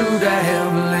 Or should I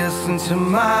have listened to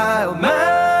my old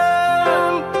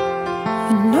man?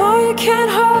 You know you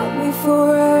can't hold me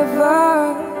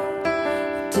forever.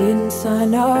 I didn't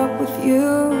sign up with you.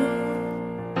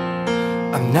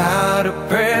 I'm not a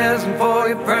present for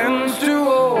your friends to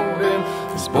open.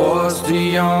 This boy's too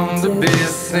young to be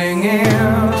singing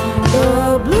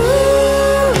The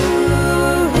blues.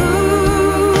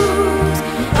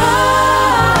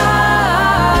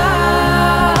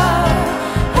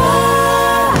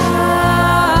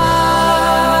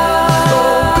 So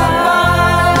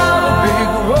goodbye on the big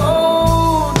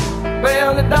road,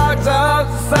 where the dogs of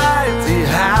society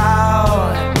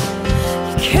howl.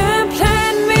 You can't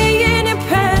plant me in your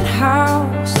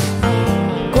penthouse.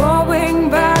 Going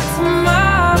back to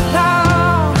my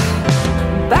plow.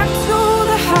 Back to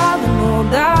the cabin,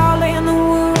 old out in the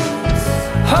woods.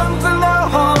 Hunting the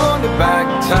haunted back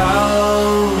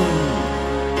town.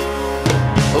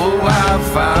 Oh, I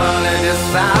finally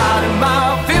decided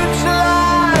my future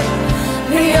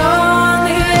life Beyond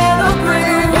the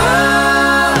evergreen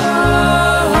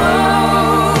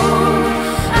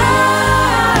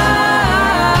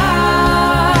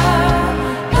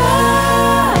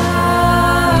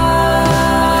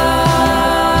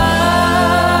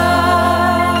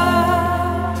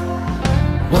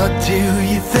What do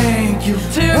you think you'll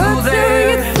do What do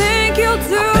there? you think you'll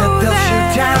do Bet they'll shoot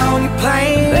there? down your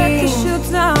plane. Bet they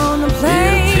shoot down the They'll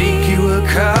plane. take you a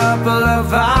couple of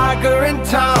vodka and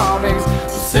tonics,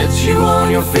 set you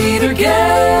on your feet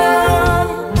again.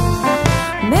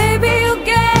 Maybe you'll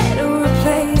get a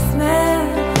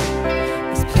replacement.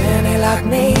 There's plenty like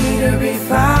me to be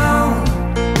found.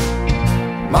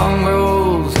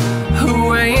 Mongrels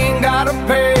who ain't got a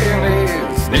penny,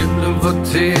 sniffling for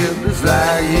tips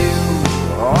like you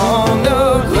on the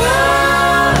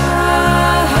ground.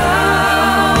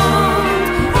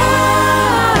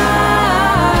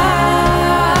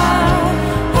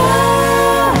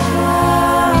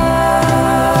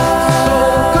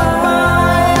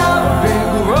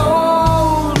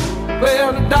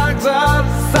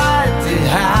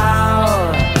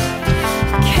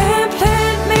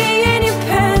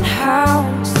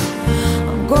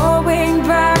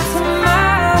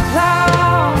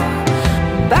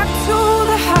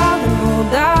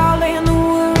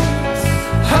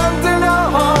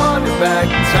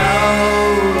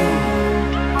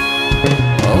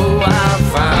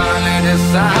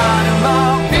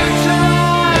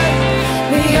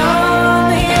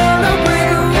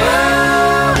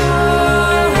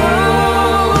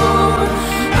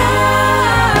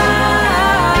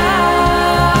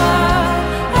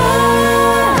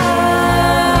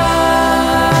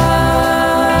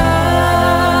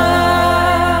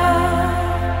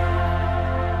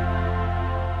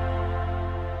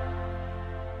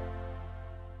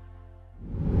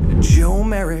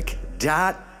 bryam.com.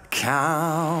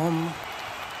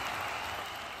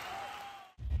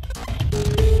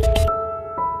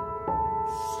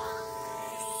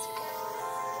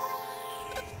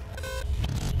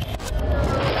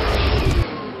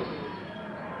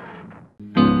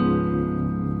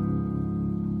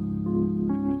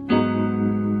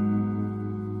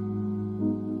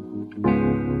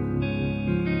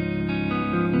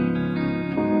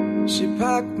 She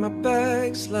packed my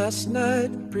bags last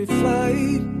night,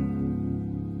 pre-flight.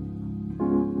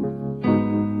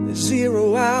 The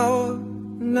 0 hour,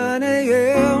 9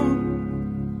 a.m.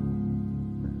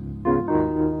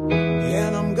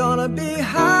 And I'm gonna be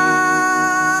high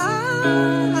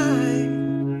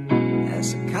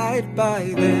as a kite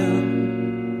by then.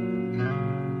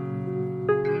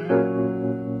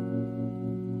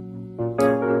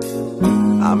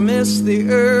 I miss the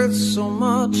earth so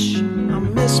much, I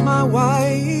miss my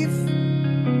wife.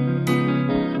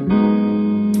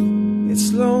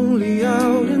 It's lonely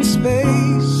out in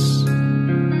space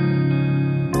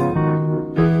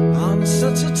on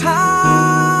such a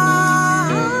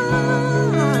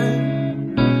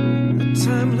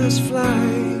timeless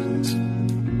flight.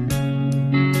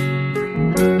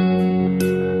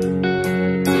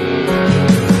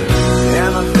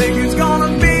 And I think it's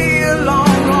gonna be a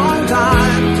long, long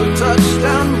time till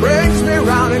touchdown brings me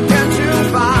round again to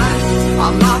find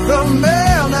I'm not the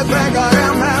man that think I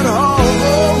am at home.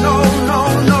 Oh no, no,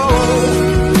 no,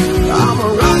 I'm a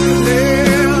rockin'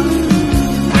 man,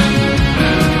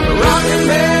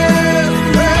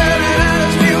 red and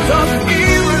his views of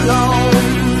here alone.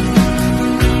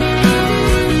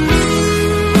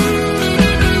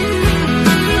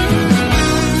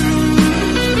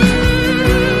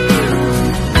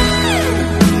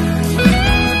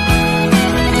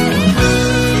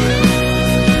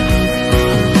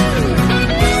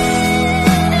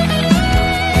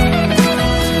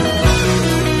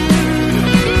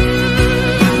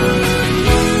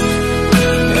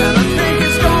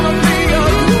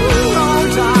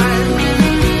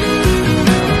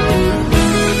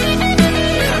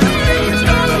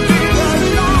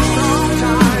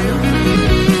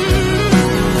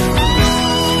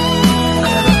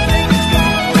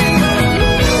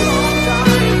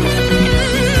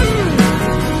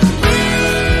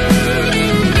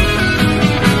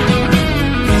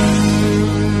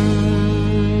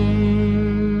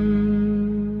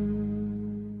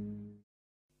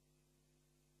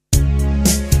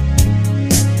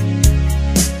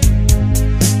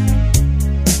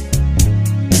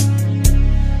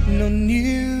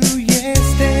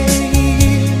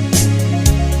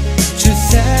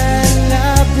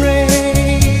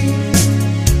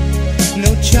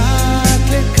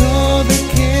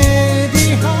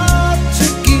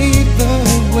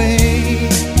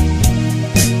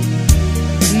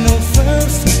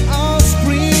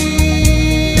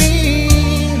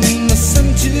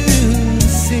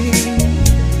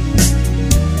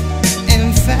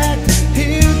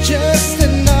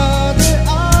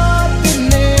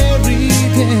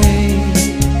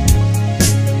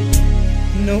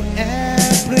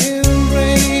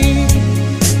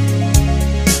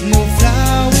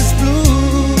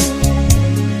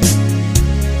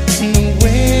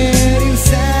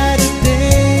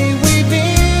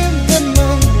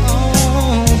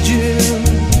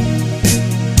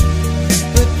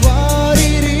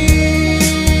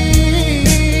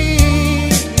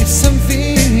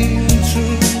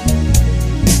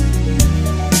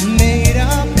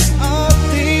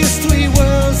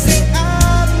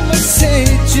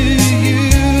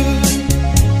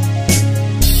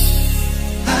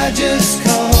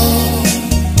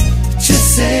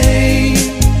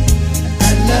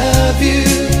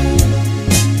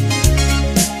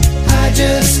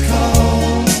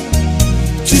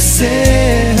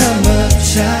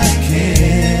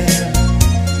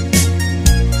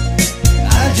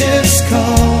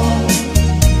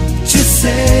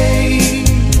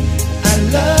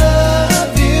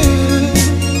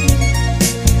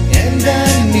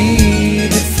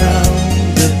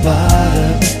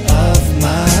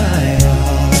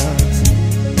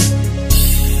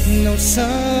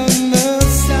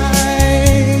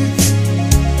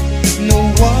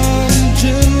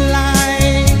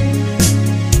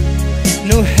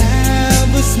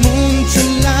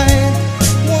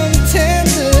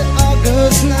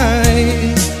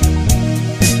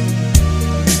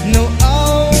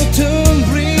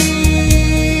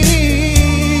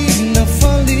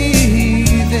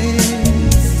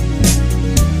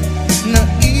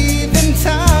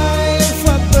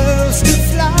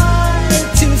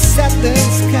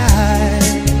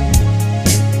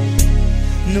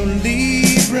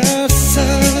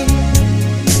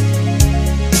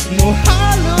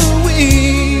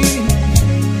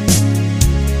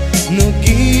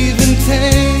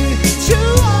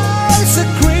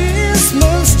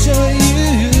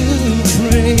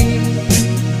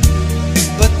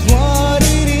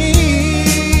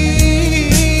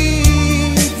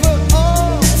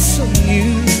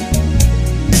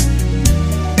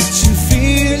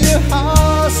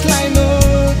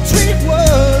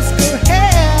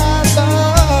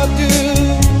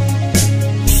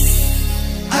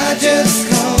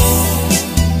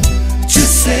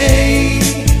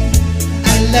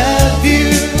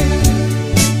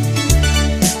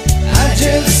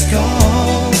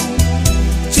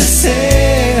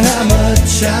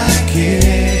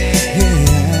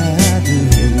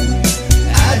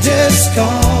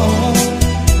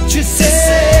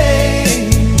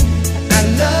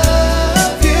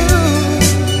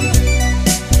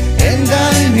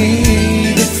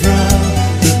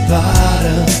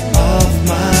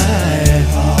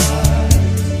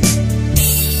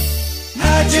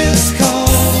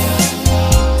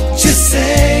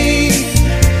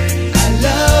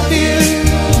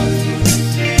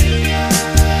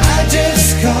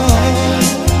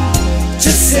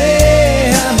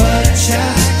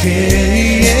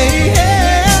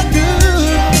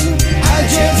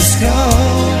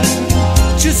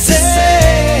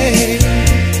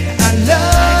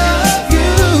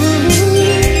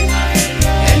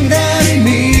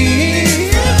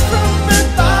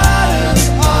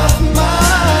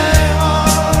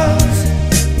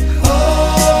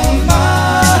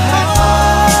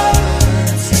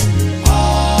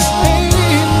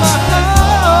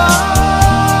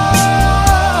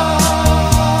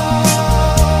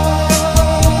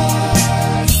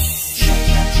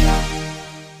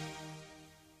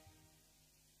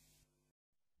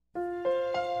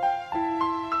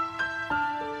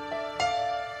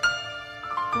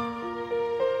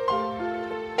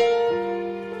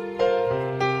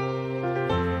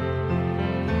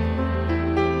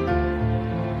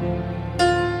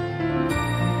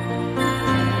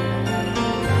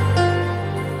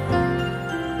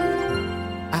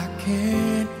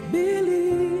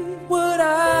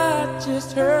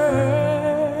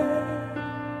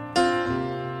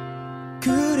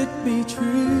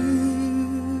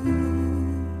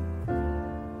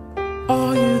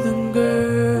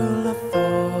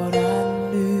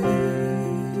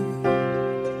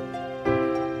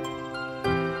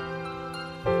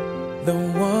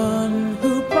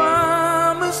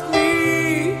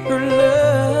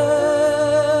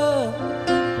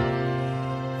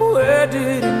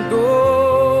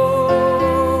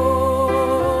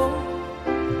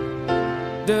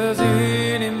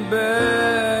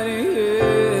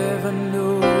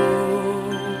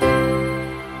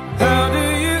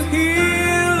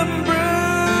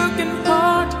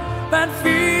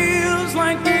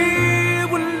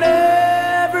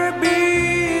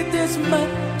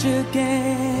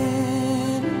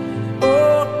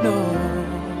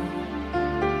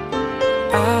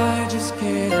 just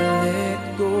can't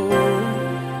let go.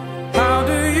 How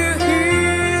do you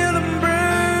heal a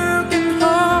broken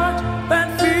heart that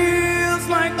feels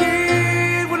like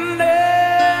it would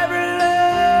never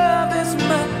love this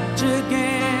much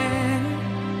again?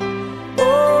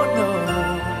 Oh no,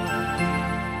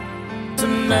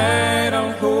 tonight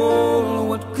I'll hold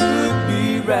what could be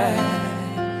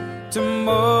right.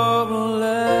 Tomorrow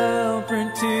I'll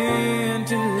pretend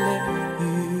to let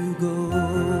you go.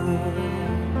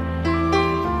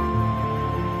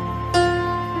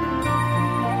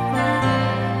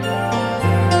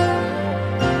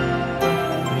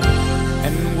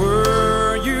 And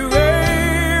were you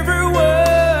ever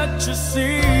what you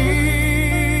see?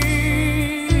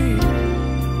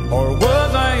 Or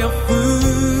was I a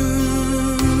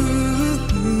fool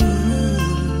who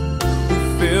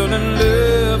fell in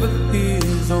love with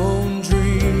his own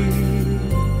dream?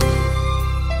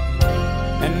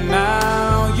 And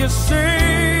now you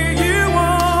say you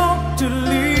want to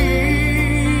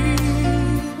leave,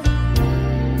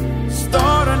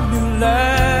 start a new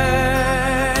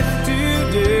life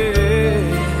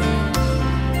today.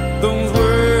 Those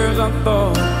words I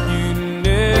thought you'd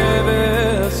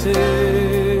never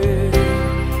say.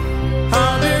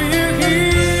 How do you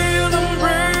heal a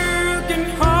broken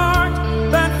heart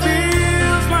that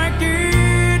feels like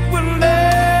it will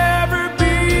never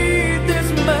be this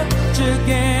much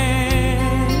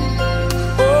again?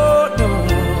 Oh no,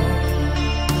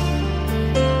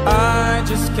 I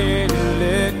just can't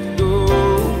let go.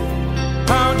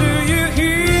 How do you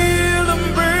heal a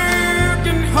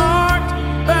broken heart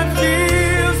that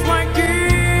feels like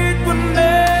it will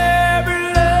never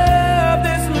love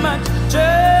this much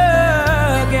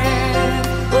again?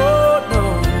 Oh no,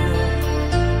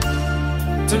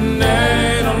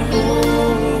 tonight I'll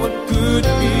hold what could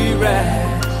be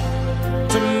right.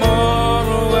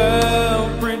 Tomorrow I'll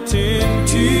pretend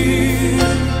to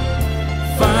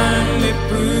finally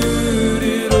put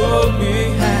it all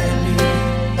behind me.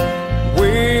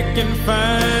 Wake and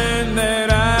find that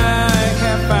I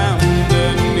have found a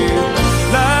new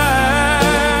life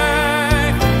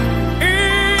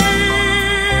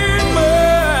in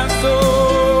my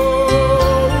soul,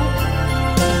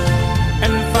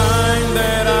 and find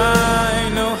that I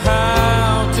know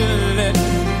how to let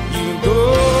you go.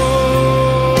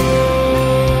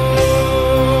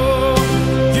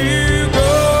 You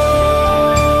go.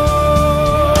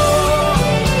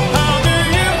 How do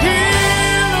you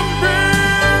heal a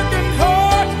broken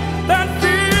heart that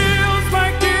feels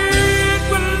like it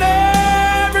will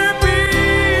never be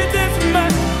this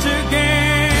much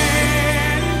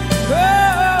again? Oh,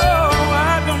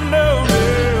 I don't know.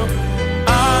 I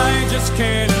just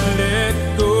can't let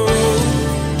go.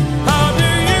 How do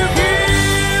you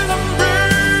heal a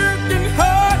broken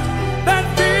heart that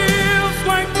feels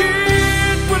like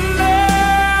it will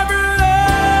never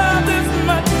love this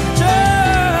much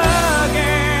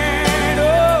again? Oh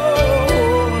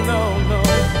no, no.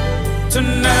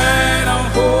 Tonight I'll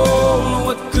hold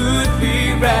what could be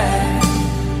right.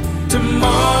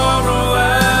 Tomorrow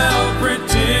I'll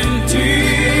pretend to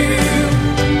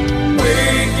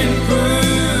wake and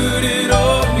put it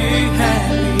all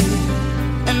behind me,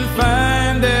 and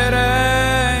find that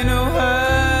I know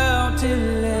how to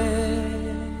let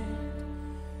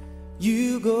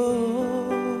you go.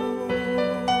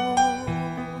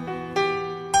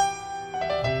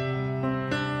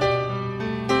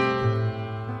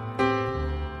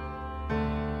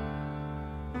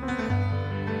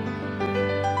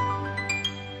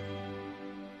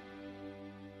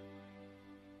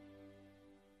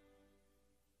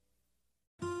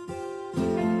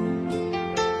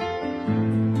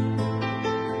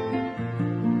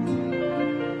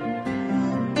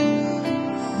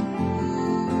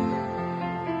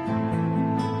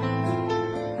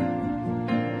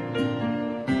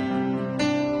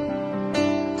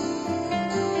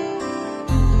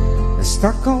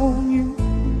 Stuck on you,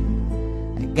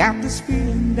 I got this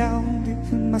feeling down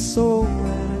deep in my soul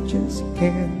that I just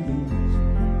can't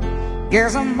lose.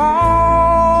 Guess I'm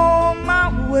on my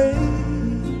way.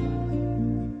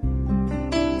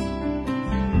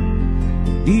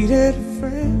 Needed a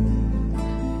friend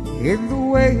in the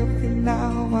way of it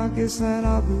now. I guess that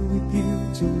I'll be with you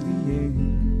till the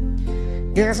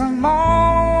end. Guess I'm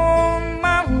on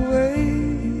my way.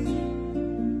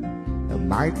 I'm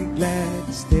mighty glad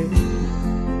to stay.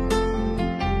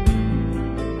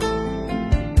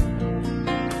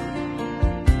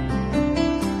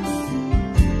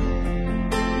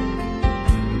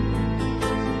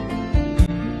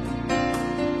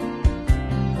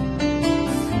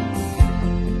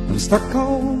 I'm stuck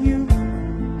on you,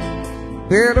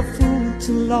 been a fool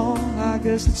too long. I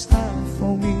guess it's time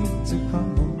for me to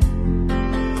come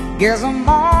home. Guess I'm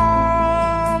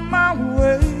on my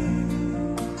way.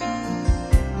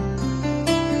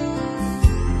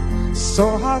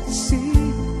 So hard to see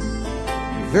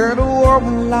that a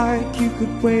woman like you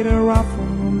could wait around for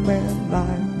a man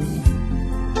like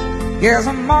me. Guess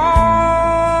I'm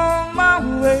on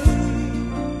my way.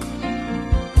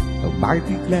 I might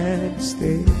be glad to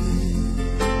stay.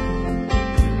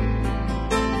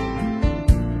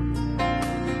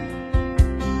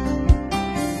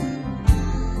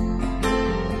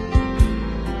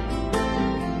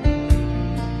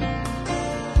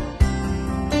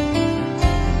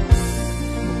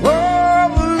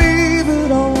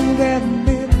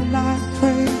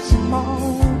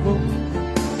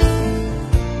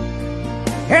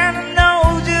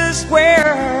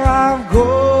 Where I'm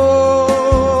going,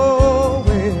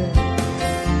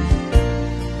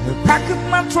 pack up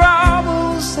my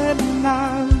troubles and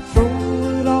I'll throw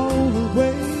it all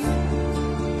away.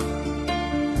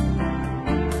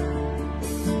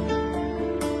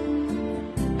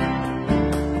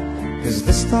 Cause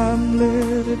this time,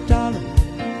 little darling,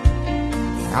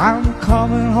 I'm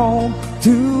coming home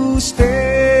to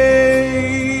stay.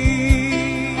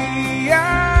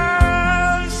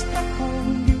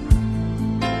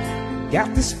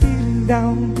 Got this feeling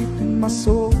down deep in my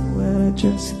soul and I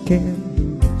just can't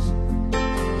lose.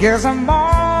 Guess I'm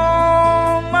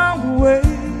on my way.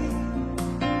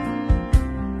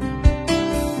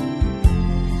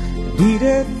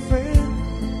 Needed a friend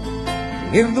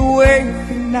in the way you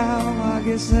feel now. I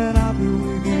guess that I'll be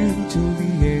with you till the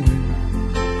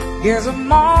end. Guess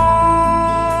I'm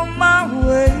on my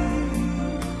way.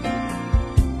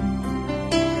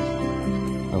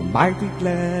 I might be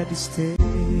glad to stay.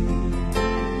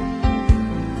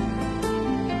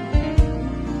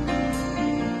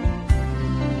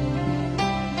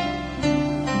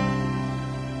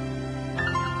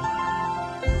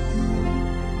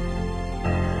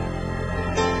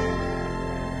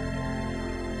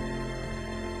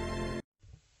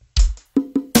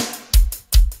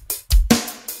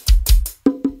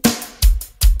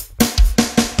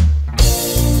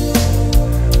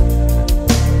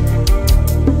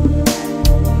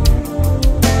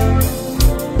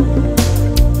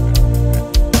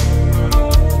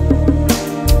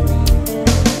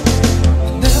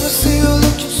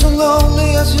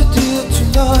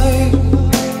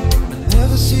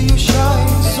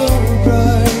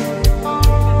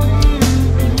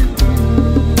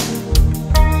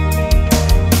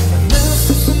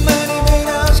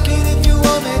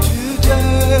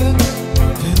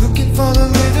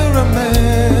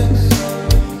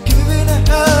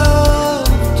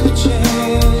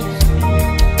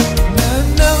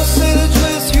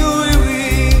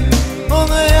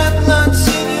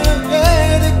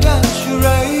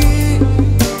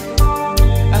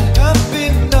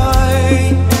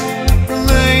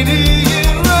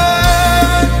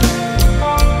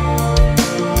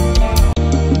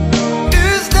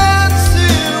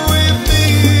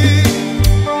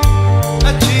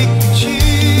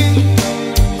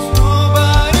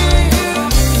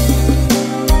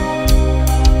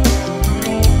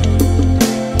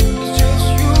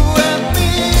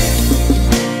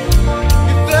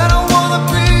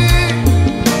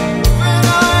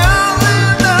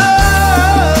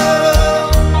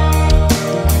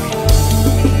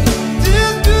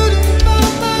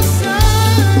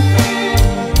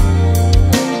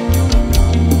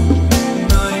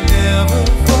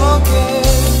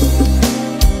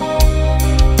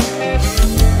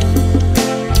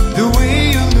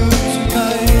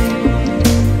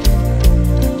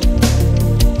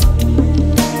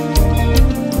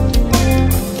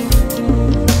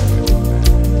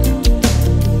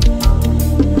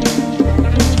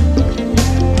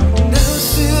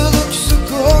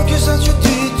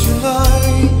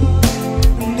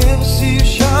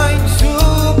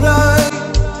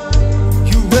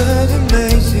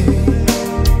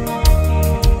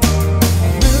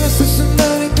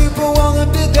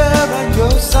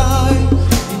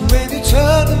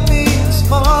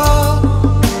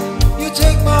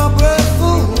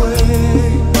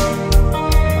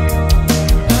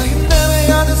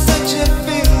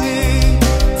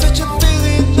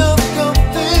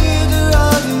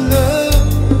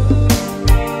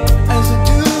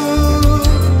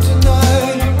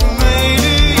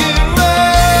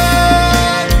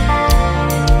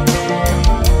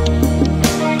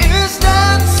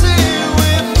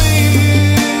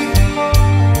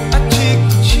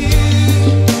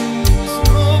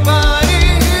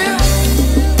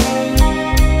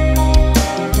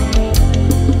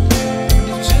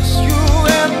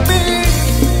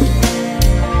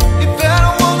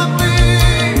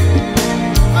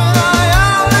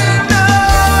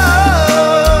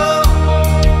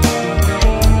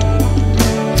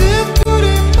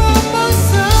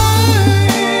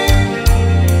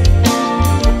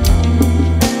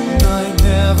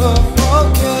 never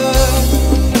forget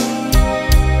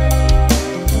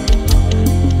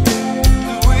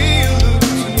the way you look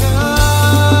tonight.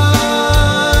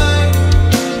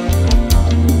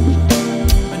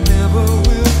 I never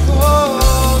will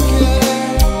forget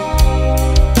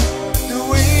the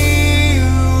way you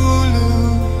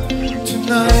look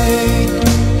tonight.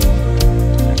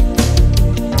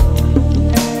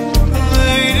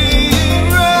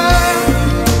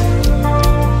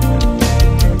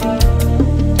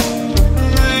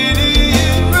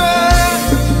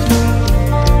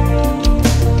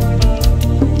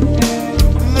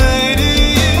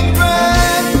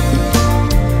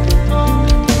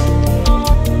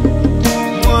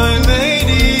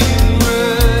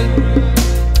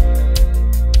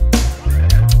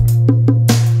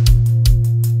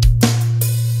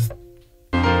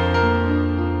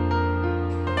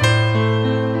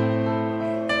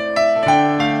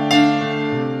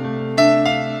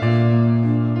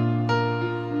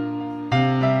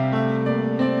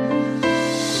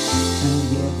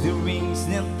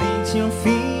 Your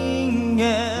fingers,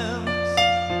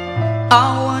 I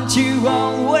want you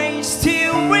always to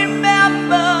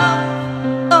remember.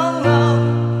 Oh,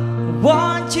 I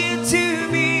want you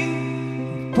to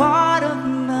be part of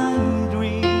my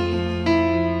dream.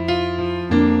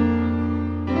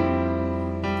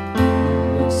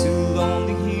 I'm so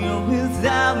lonely here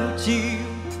without you.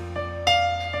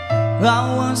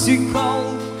 I want to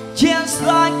hold just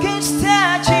like a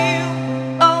statue.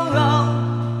 Oh,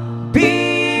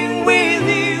 being with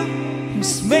you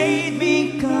has made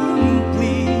me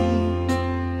complete.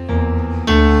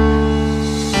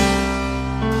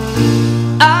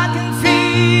 I can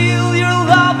feel your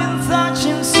love and touch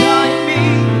inside me.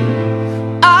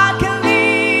 I can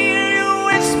hear you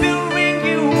whispering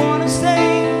you wanna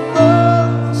stay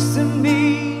close to me.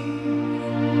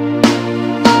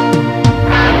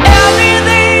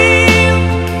 Everything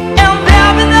and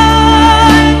every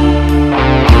night,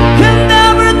 can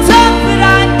never talk, but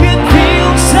I could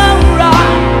feel so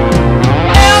right.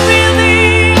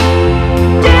 Everything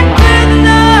get through the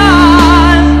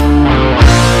night.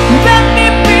 Let me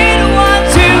be the one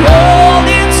to hold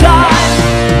you tight.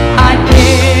 I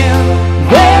can't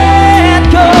let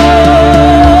go.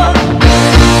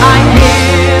 I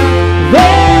can't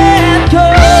let go.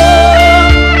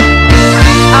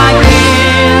 I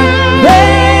can't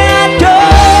let go.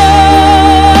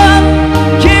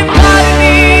 Keep guiding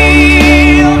me,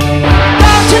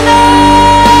 don't you know?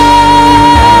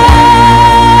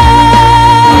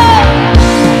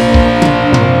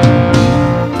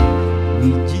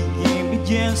 You gave me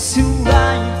just a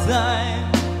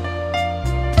lifetime.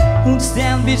 Won't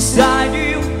stand beside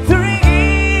you 3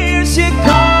 years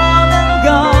ago.